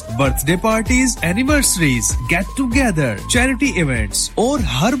functions, birthday parties, anniversaries, get together, charity events और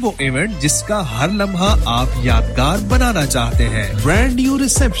हर वो इवेंट जिसका हर लम्हा आप यादगार बनाना चाहते हैं. Brand new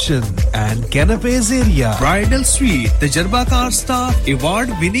reception and कैनपेज area, bridal sweet, तजर्बाकार staff, award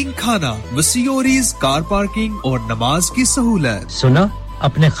winning खाना, वसीओरीज, कार पार्किंग और नमाज की सहूलत. सुना,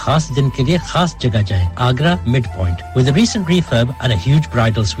 अपने खास दिन के लिए खास जगह जाएं. Agra Midpoint with a recent refurb and a huge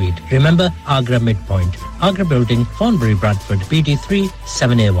bridal suite. Remember Agra Midpoint, Agra Building, Thornbury, Bradford, BD3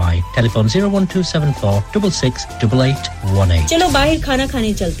 7AY. Telephone 01274 668818. चलो बाहर खाना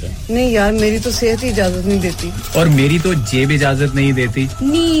खाने चलते हैं. नहीं यार, मेरी तो सेहत ही इजाजत नहीं देती. और मेरी तो जेब इजाजत नहीं देती.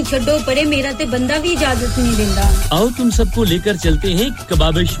 नहीं छोड़ो परे, मेरा ते बंदा भी इजाजत नहीं देता. आओ तुम सबको लेकर चलते हैं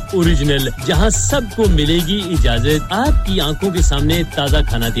कबाबिश ओरिजिनल, जहां सबको मिलेगी इजाजत. आपकी आंखों के सामने ताजा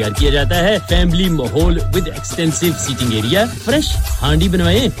खाना तैयार किया जाता है. फैमिली माहौल with extensive seating area. Fresh हांडी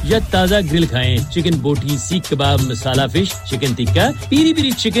बनवाएं या ताजा ग्रिल खाएं. चिकन बोटी, सीख कबाब, मसाला fish, chicken tikka, Piri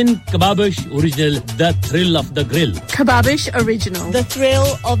Piri chicken. Kababish original, the thrill of the grill. Kababish Original, the thrill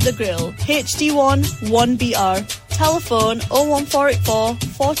of the grill. HD1 1BR. Telephone 01484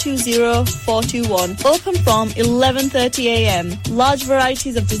 420 421. Open from 11:30 a.m. Large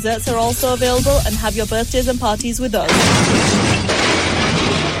varieties of desserts are also available, and have your birthdays and parties with us.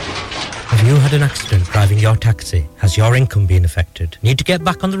 Have you had an accident driving your taxi? Has your income been affected? Need to get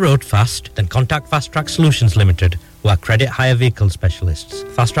back on the road fast? Then contact Fast Track Solutions Limited, who are credit hire vehicle specialists.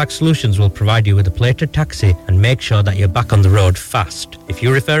 Fast Track Solutions will provide you with a plated taxi and make sure that you're back on the road fast. If you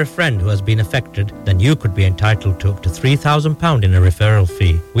refer a friend who has been affected, then you could be entitled to up to £3,000 in a referral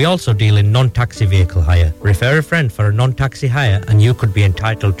fee. We also deal in non-taxi vehicle hire. Refer a friend for a non-taxi hire and you could be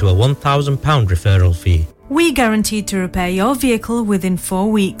entitled to a £1,000 referral fee. We guarantee to repair your vehicle within 4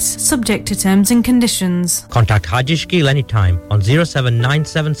 weeks, subject to terms and conditions. Contact Haji Shafi anytime on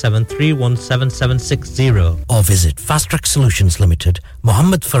 07977317760 or visit Fast Track Solutions Limited,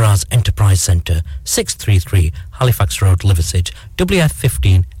 Mohammed Faraz Enterprise Centre, 633 Halifax Road, Liversedge,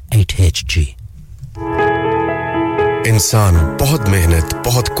 WF15 8HG. इंसान बहुत मेहनत,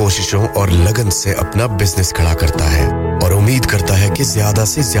 बहुत कोशिशों और लगन से अपना business खड़ा करता है और उम्मीद करता है कि ज्यादा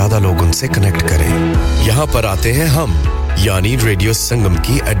से ज्यादा लोग उनसे कनेक्ट करें. यहाँ पर आते हैं हम, यानी रेडियो संगम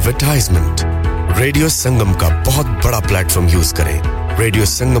की एडवर्टाइजमेंट. रेडियो संगम का बहुत बड़ा प्लेटफॉर्म यूज करें. रेडियो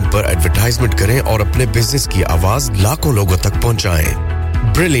संगम पर एडवर्टाइजमेंट करें और अपने बिजनेस की आवाज लाखों लोगों तक पहुंचाएं.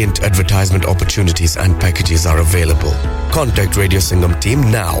 Brilliant advertisement opportunities and packages are available. Contact Radio Sangam team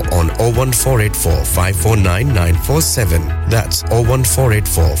now on 01484 549 947. That's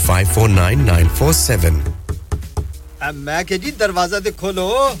 01484 549 947. मैं के जी दरवाजा दे खोलो.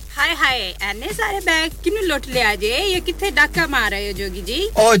 हाय हाय, एने सारे बैग किनु लुट ले आजे. ये किथे डाका मार रहे हो जोगी जी?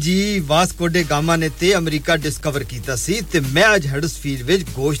 ओ जी, वास्को डे गामा ने ते अमेरिका डिस्कवर कीता सी ते मैं आज हडर्सफील्ड विच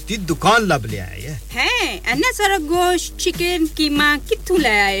गोश्त दी दुकान लब ले आया है. एने सारा गोश्त, चिकन, कीमा किथु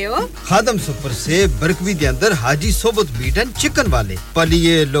ले आए हो? खादम सुपर से बरकवी दे अंदर हाजी सोबत मीट एंड चिकन वाले.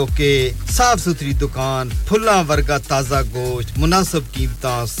 पलिए लोके, साफ सुथरी दुकान, फुल्ला वर्गा ताजा गोश्त, मुनासिब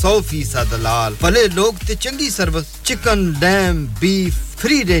कीमतां, 100% दलाल, भले लोग ते चंगी service. Chicken, lamb, beef,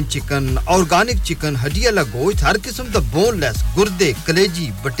 free range chicken, organic chicken, हड्डी वाला गोश्त, हर किस्म दा बोनलेस, गुर्दे, कलेजी,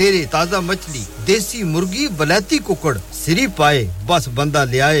 बटेरे, ताजा मछली, देसी मुर्गी, बलाती कुकड़, सिरी पाए. बस बंदा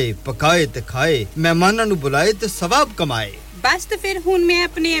ले आए, पकाए ते खाए, मेहमानां नु बुलाए ते सवाब कमाए. बस तो फिर हुन मैं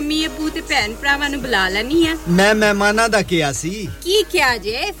अपने अम्मी अब्बू ते भैन भरावां नु बुला लनी है. मैं मेहमानां दा किया सी. की क्या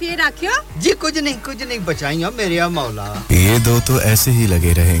जे फिर आखियो? जी कुछ नहीं बचाइयो मेरे या मौला. ये दो तो ऐसे ही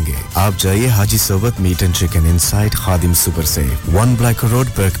लगे रहेंगे. आप जाइए Haji Sobat meat and chicken inside Khadim super से 1 Black Road,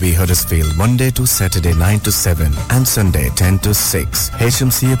 Birkby, Huddersfield, Monday to Saturday 9 to 7 and Sunday 10 to 6.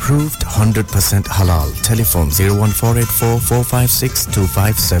 HMC approved, 100% halal. Telephone 01484 456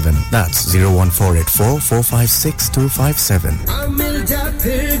 257. That's 01484 456 257. मिल जा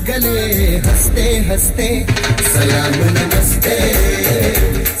फिर गले हंसते हंसते. सलाम नमस्ते,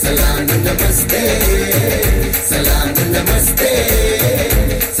 सलाम नमस्ते, सलाम नमस्ते,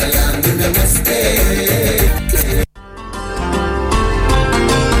 सलाम नमस्ते.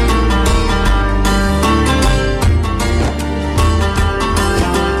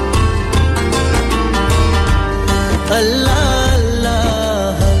 अल्लाह अल्लाह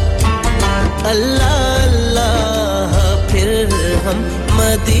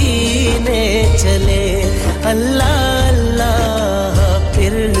अल्लाह अल्लाह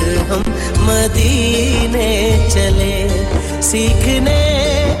फिर हम मदीने चले सीखने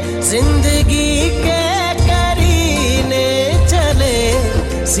जिंदगी के करीने चले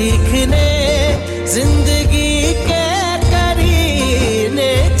सीखने जिंदगी के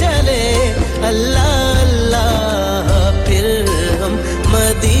करीने चले अल्लाह अल्लाह फिर हम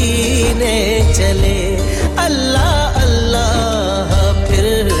मदीने चले अल्लाह अल्लाह फिर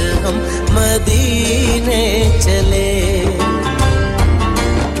हम मदीने चले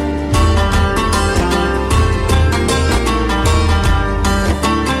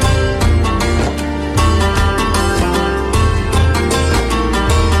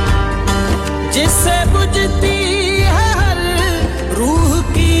जिससे बुझती है हर रूह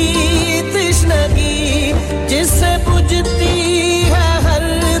की तृष्णगी जिससे बुझती है हर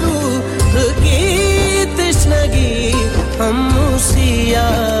रूह की तृष्णगी हम उसी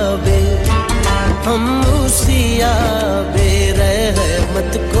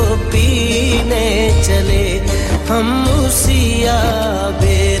रहमत को पीने चले हम उसी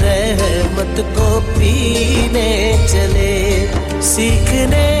रहमत को पीने चले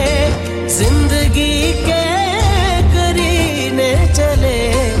सीखने जिंदगी के करीने चले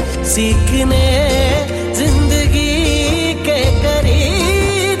सीखने जिंदगी के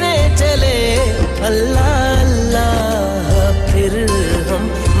करीने चले अल्लाह अल्लाह फिर हम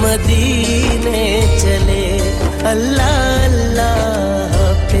मदीने चले अल्लाह अल्लाह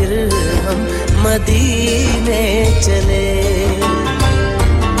फिर हम मदीने चले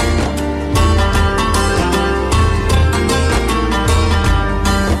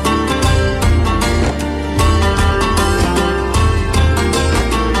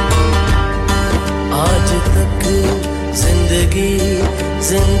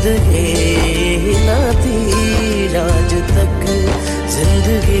जिंदगी ना थी आज तक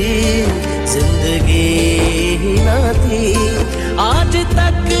जिंदगी ना थी आज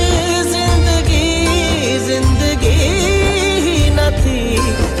तक जिंदगी ना थी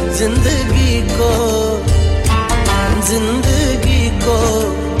जिंदगी को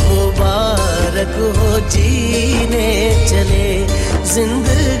मुबारक हो जीने चले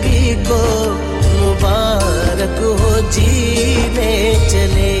जिंदगी को मुबारक हो जीने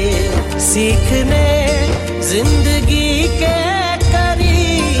चले सीखने जिंदगी के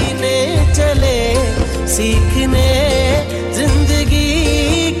करीने चले सीखने जिंदगी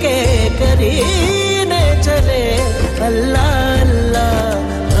के करीने चले अल्लाह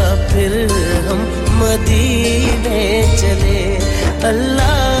अल्लाह फिर हम मदीने चले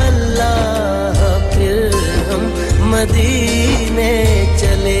अल्लाह अल्लाह फिर हम मदीने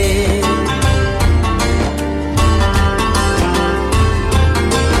चले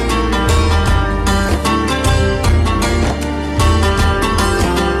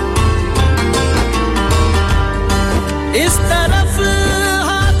इस तरफ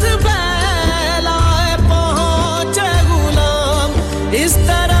हाथ फैलाए पहुंचे गुलाम इस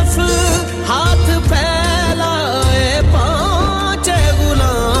तरफ हाथ फैलाए पहुंचे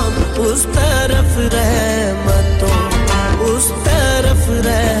गुलाम उस तरफ रहमतों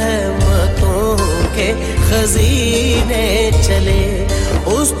के खजीने चले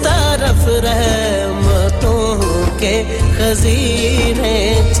उस तरफ रहमतों के खजीने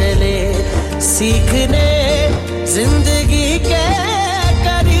चले सीखने जिंदगी के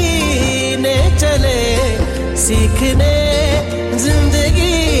करीने चले सीखने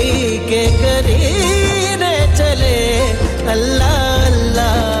जिंदगी के करीने चले अल्लाह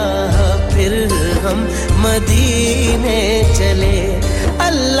अल्लाह फिर हम मदीने चले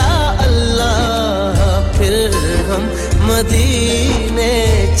अल्लाह अल्लाह फिर हम मदीने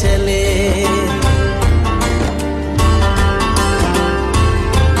चले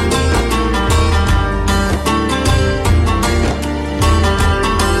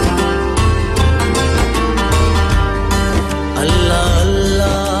Allah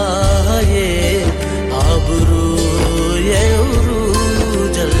Allah ye abru ye uruj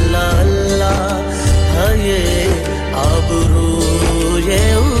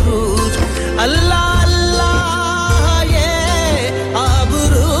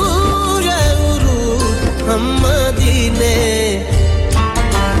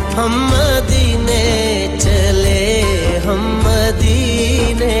हम मदीने चले हम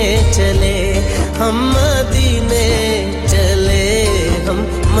मदीने चले हम मदीने चले हम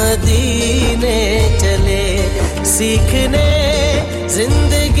मदीने चले सीखने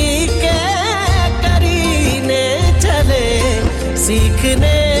जिंदगी के करीने चले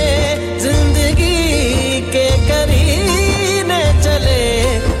सीखने जिंदगी के करीने चले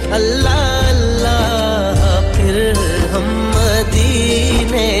अल्लाह अल्लाह फिर हम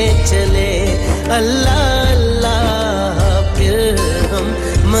मदीने चले अल्लाह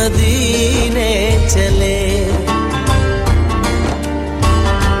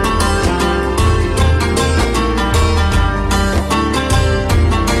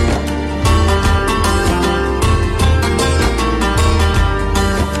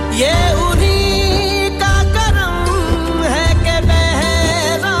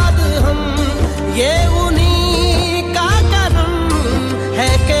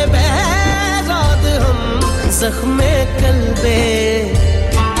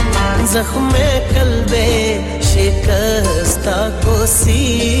जख्मे कल्बे शिकस्ता को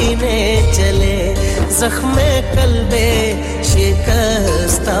सीने चले जख्मे कल्बे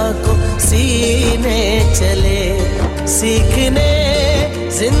शिकस्ता को सीने चले सीखने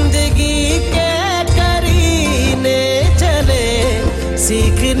जिंदगी के करीने चले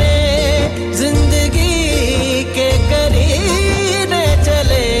सीखने जिंदगी के करीने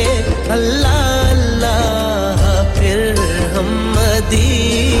चले अल्लाह अल्लाह फिर हम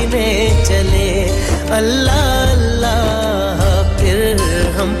मदीने चले अल्लाह अल्लाह फिर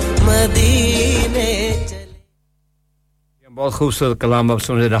हम मदीने चले बहुत खूबसूरत कलाम अब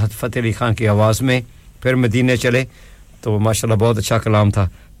सुन रहे राहत फ़तेह अली खान की आवाज़ में फिर मदीने चले तो माशाल्लाह बहुत अच्छा कलाम था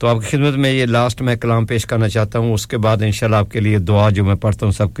तो आपकी खिदमत में ये लास्ट मैं कलाम पेश करना चाहता हूं उसके बाद इंशाल्लाह आपके लिए दुआ जो मैं पढ़ता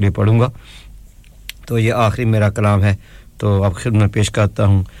हूं सबके लिए पढ़ूंगा तो ये आखिरी मेरा कलाम है तो आपकी खिदमत में पेश करता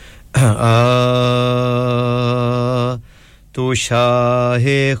हूं तू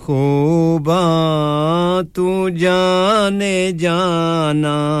शाहे खूबा तू जाने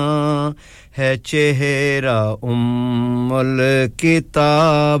जाना है चेहरा उम्मुल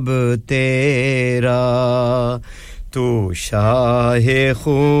किताब तेरा तू शाहे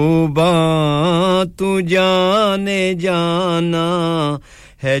खूबा तू जाने जाना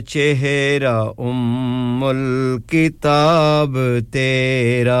है चेहरा उम्मुल किताब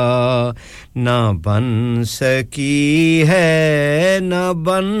तेरा ना बन सकी है ना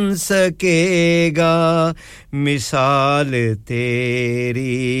बन सकेगा मिसाल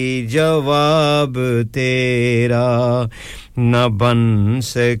तेरी जवाब तेरा न बन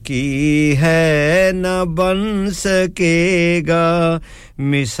सकी है न बन सकेगा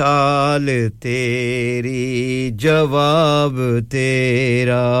मिसाल तेरी जवाब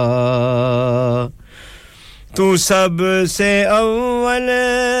तेरा तू सबसे अव्वल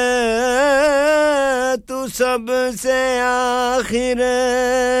तू सबसे आखिर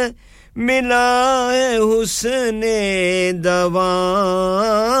मिला है हुस्ने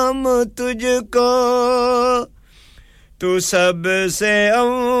दवाम तुझको तू सबसे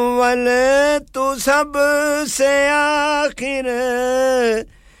अव्वल तू सबसे आखिर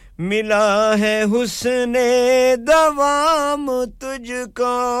मिला है हुस्ने दवाम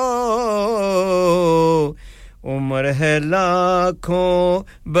तुझको उम्र है लाखों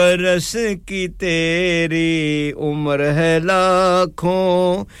बरस की तेरी उम्र है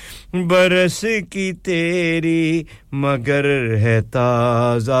लाखों बरस की तेरी मगर है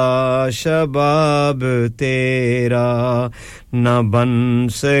ताज़ा शबाब तेरा न बन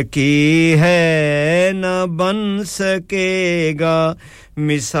सकी है न बन सकेगा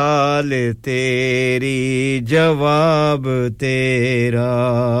मिसाल तेरी जवाब तेरा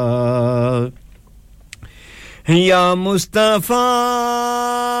या मुस्तफा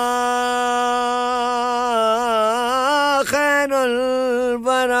खैरुल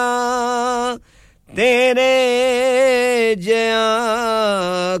वरा तेरे जया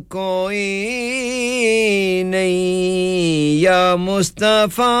कोई नहीं या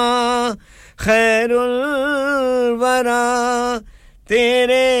मुस्तफा खैरुल वरा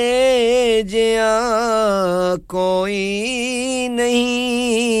तेरे जया कोई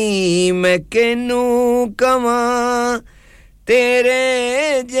नहीं मैं केनू कमा तेरे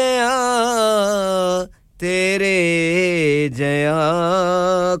जया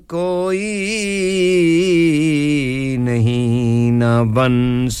कोई नहीं न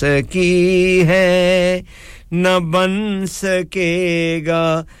बन सकी है न बन सकेगा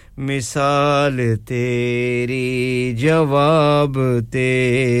मिसाल तेरी जवाब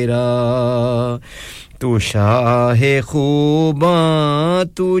तेरा तू शाहे खूबा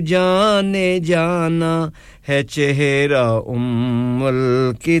तू जाने जाना है चेहरा उम्मुल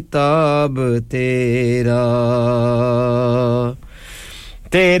किताब तेरा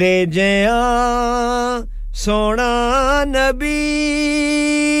तेरे जया सोना नबी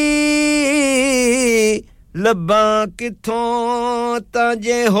लब्बा किथों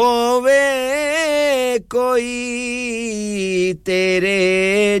ताजे होवे कोई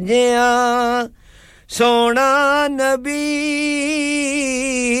तेरे जिया सोना नबी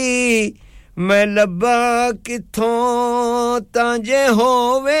मैं लब्बा किथों ताजे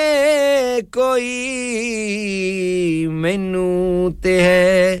होवे कोई मैनू ते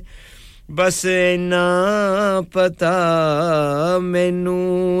है बस इना पता मैनू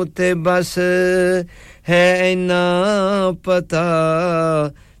ते बस है इना पता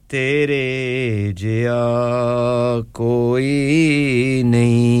तेरे जिया कोई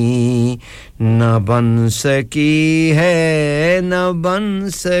नहीं न बन सकी है न बन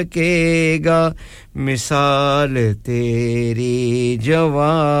सकेगा मिसाल तेरी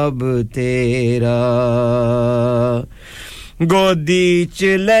जवाब तेरा गोदी च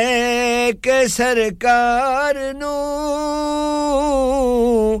ले के सरकार नू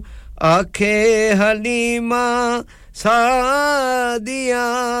आखे हलीमा सादिया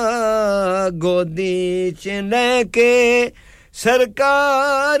गोदी च लेके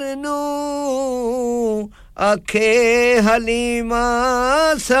सरकार नू आखे हलीमा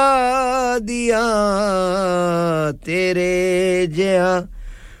सादिया तेरे जिया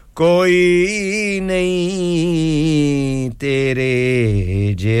कोई नहीं तेरे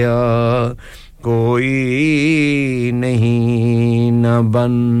जिया कोई नहीं न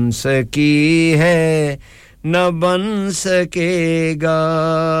बन सकी है न बन सकेगा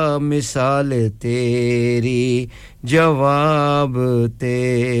मिसाल तेरी जवाब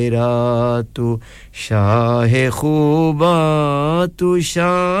तेरा तू शाह खूबा तू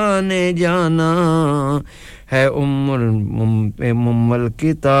शान जाना है मुम्मल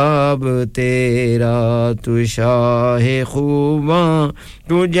किताब तेरा तू शाह खूबा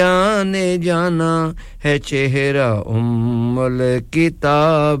तू जाने जाना है चेहरा उम्मुल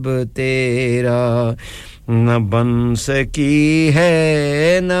किताब तेरा न बन सकी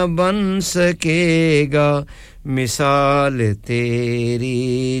है न बन सकेगा मिसाल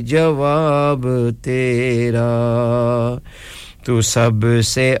तेरी जवाब तेरा तू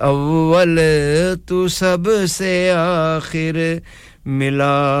सबसे अव्वल तू सबसे आखिर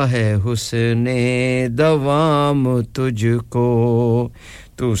मिला है हुस्ने दवाम तुझको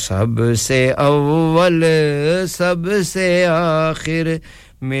तू सबसे अव्वल सबसे आखिर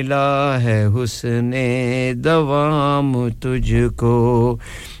मिला है हुस्ने दवाम तुझको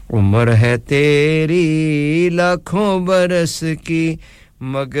उम्र है तेरी लाखों बरस की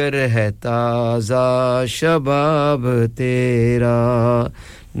मगर है ताज़ा शबाब तेरा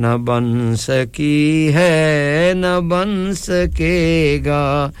न बन सकी है न बन सकेगा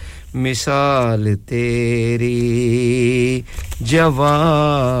मिसाल तेरी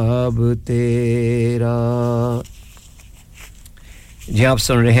जवाब तेरा जी आप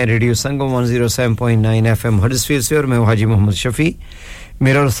सुन रहे हैं रेडियो संगम 107.9 एफएम हडर्सफील्ड से और मैं हाजी मोहम्मद शफी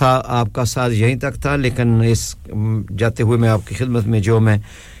मेरा और आपका साथ यहीं तक था लेकिन इस जाते हुए मैं आपकी खिदमत में जो मैं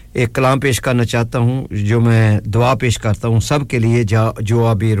एक कलाम पेश करना चाहता हूं जो मैं दुआ पेश करता हूं सब के लिए जो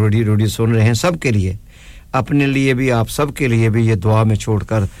अभी रोडी सुन रहे हैं सब के लिए अपने लिए भी आप सब के लिए भी ये दुआ में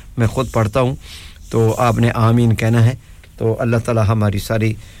छोड़कर मैं खुद पढ़ता हूं तो आपने आमीन कहना है तो अल्लाह ताला हमारी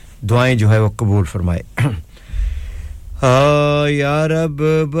सारी दुआएं जो है वो कबूल फरमाए या रब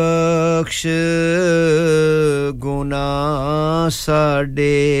बख्श गुनाह साडे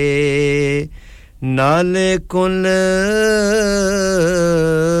नाले कुल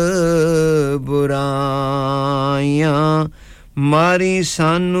बुराइयां मारी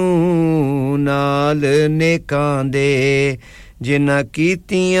सानू नाल नेकां दे जिन्हां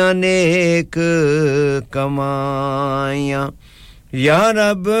कीतियां नेक कमाइयां या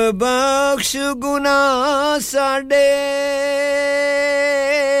रब बख्श गुनाह साडे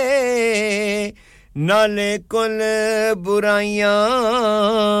नाले कुल बुराइयां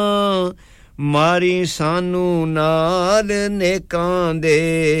मारी सानू नाल नेकां दे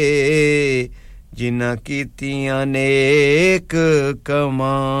जिन्हां कीतियां नेक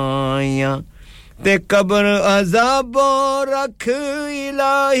कमाइयां ते कब्र अज़ाबों रख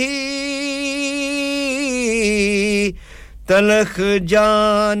इलाही तलख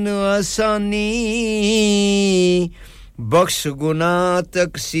जान आसानी बख्श गुनाह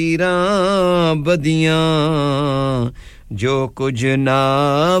तकसीरां बदियां जो कुछ ना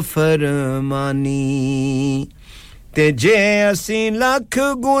फरमानी ते जे असी लख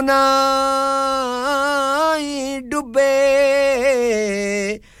गुनाह डुबे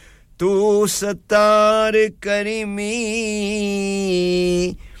तू सतार करीमी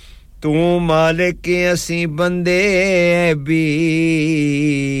तू मालिक असी बंदे भी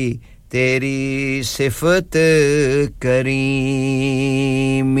तेरी सिफत करीमी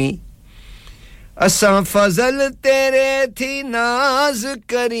असां फजल तेरे थी नाज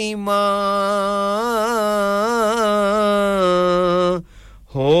करीमा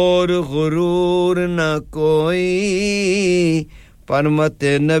होर गुरूर न कोई परमत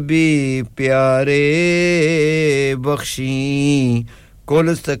नबी प्यारे बख्शी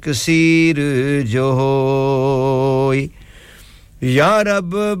कुल तकसीर जो होई या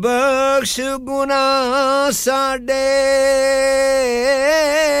रब बख्श गुनाह साडे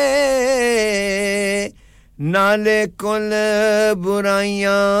नाले कुल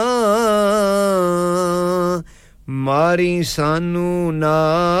बुराइयां मारी सानू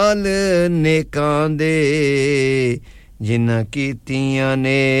नाल नेकां दे जिन्हां कीतियां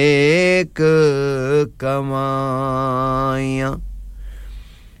नेक कमाइयां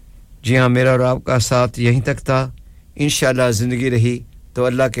जी हाँ मेरा और आपका साथ यहीं तक था इंशाल्लाह ज़िंदगी रही तो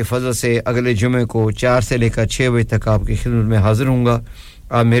अल्लाह के फजल से अगले जुमे को 4 से लेकर 6 बजे तक आपकी खिदमत में हाजिर होऊंगा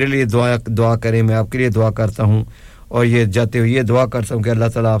आप मेरे लिए दुआ करें मैं आपके लिए दुआ करता हूं और ये जाते हुए ये दुआ करता हूं कि अल्लाह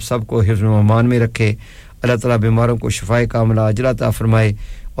ताला आप सबको हिफ्ज़ व अमान में रखे अल्लाह ताला बीमारों को शिफाए कामिला अजर अता फरमाए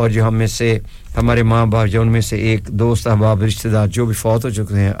और जो हम में से हमारे मां-बाप जो उनमें से एक दोस्त अहबाब रिश्तेदार जो भी फौत हो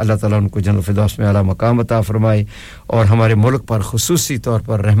चुके हैं अल्लाह ताला उनको जन्नत फिरदौस में आला मकाम अता फरमाए और हमारे मुल्क पर खुसूसी तौर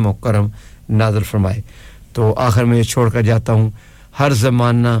पर रहम व करम नाज़िल फरमाए तो आखिर में छोड़कर जाता हूं हर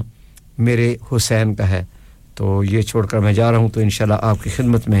ज़माना मेरे हुसैन का है तो ये छोड़कर मैं जा रहा हूं तो इंशाल्लाह आपकी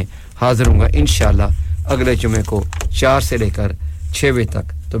खिदमत में हाजिर होऊंगा इंशाल्लाह अगले जुमे को 4 से लेकर 6 बजे तक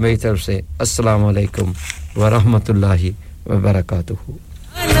तो मेरी तरफ से अस्सलाम वालेकुम व रहमतुल्लाहि व बरकातहू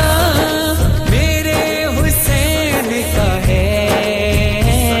मेरे हुसैन का है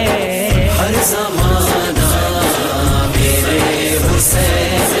हर ज़माना मेरे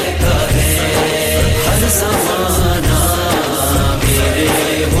हुसैन का है हर ज़माना मेरे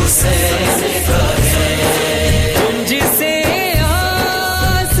हुसैन का है तुम जिसे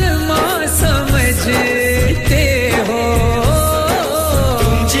आसमां समझते हो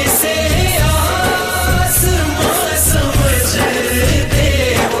तुम जिसे आसमां समझते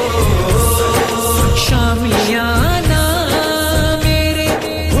हो शामियाना मेरे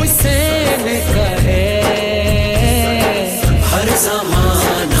हुसैन का है हर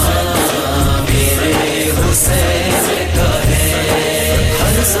ज़माना मेरे हुसैन का है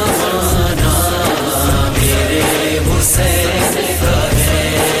हर ज़माना मेरे हुसैन का है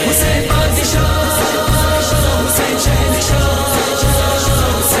हुसैन बादशाह हुसैन शहंशाह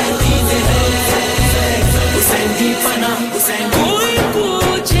हुसैन दीन है हुसैन की पनाह हुसैन कोई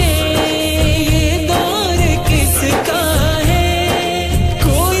पूछे ये दौर किसका है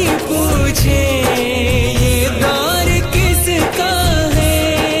कोई पूछे ये दौर किसका है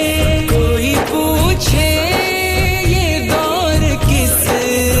कोई पूछे ये दौर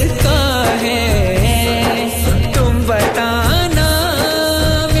किसका है तुम बताना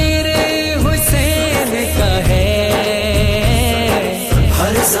मेरे हुसैन का है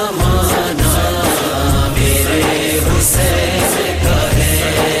हर ज़माना मेरे हुसैन का है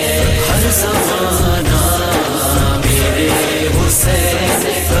हर ज़माना मेरे हुसैन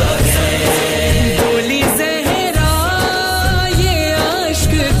का है बोली ज़हरा ये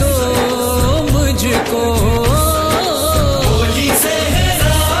आश्क दो मुझको बोली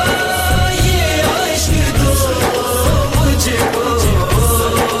ज़हरा ये आश्क दो मुझको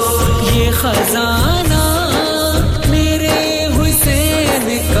ये खजाना मेरे हुसैन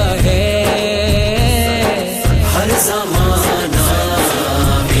का है हर ज़माना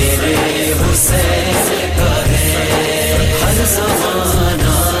मेरे हुसैन का है हर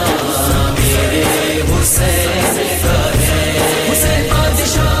ज़माना मेरे हुसैन का है हुसैन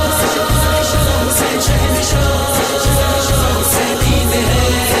बादशाह हुसैन शहंशाह हुसैन दीन है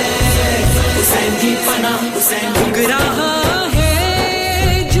हुसैन की पनाह हुसैन उग रहा है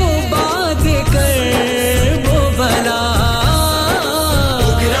जो बात कर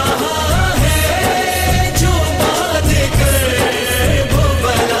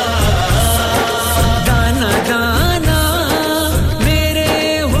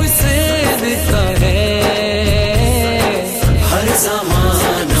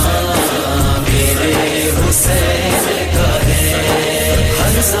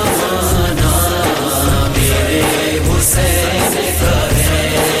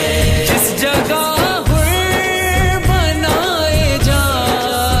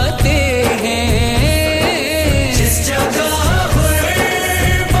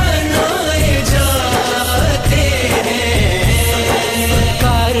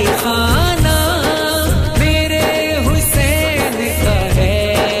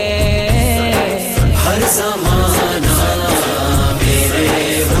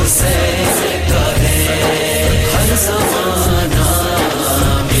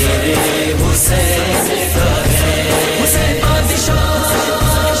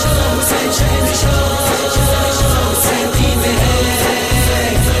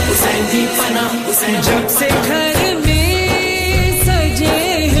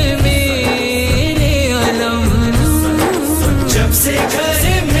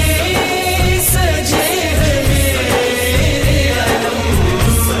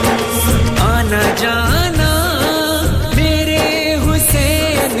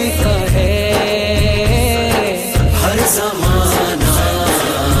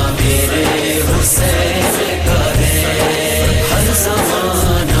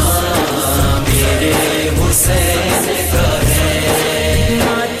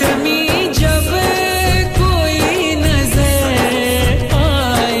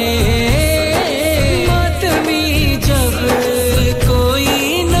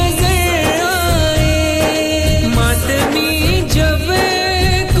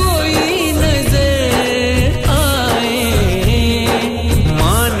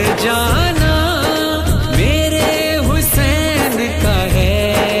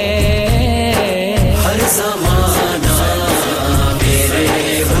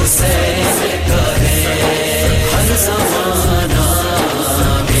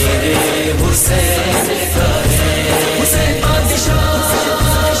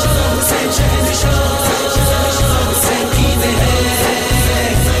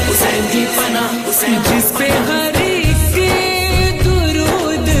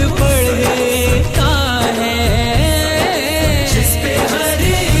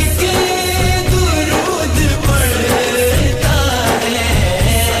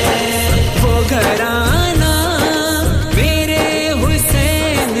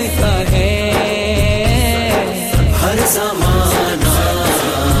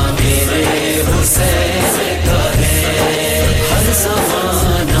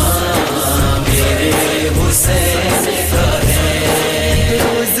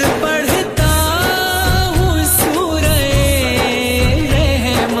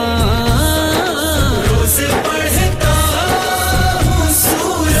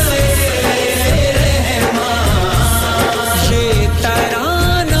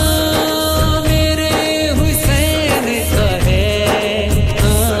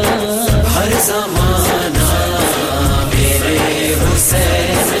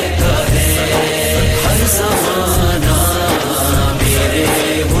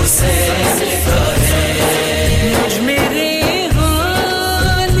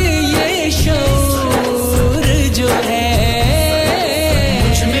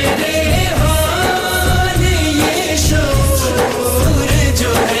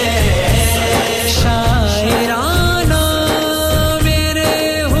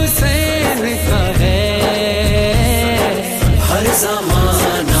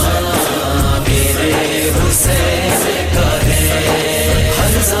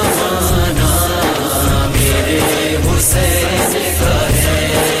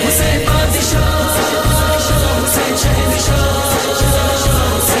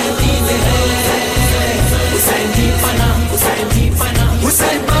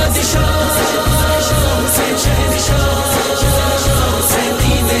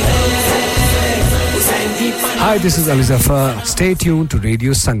Hi, this is Ali Zafar. Stay tuned to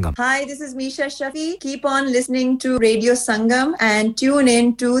Radio Sangam. Hi, this is Misha Shafi. Keep on listening to Radio Sangam and tune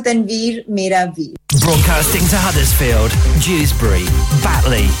in to Tanveer Mera Veer. Broadcasting to Huddersfield, Dewsbury,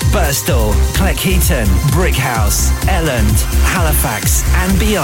 Batley, Birstall, Cleckheaton, Brickhouse, Elland, Halifax and beyond.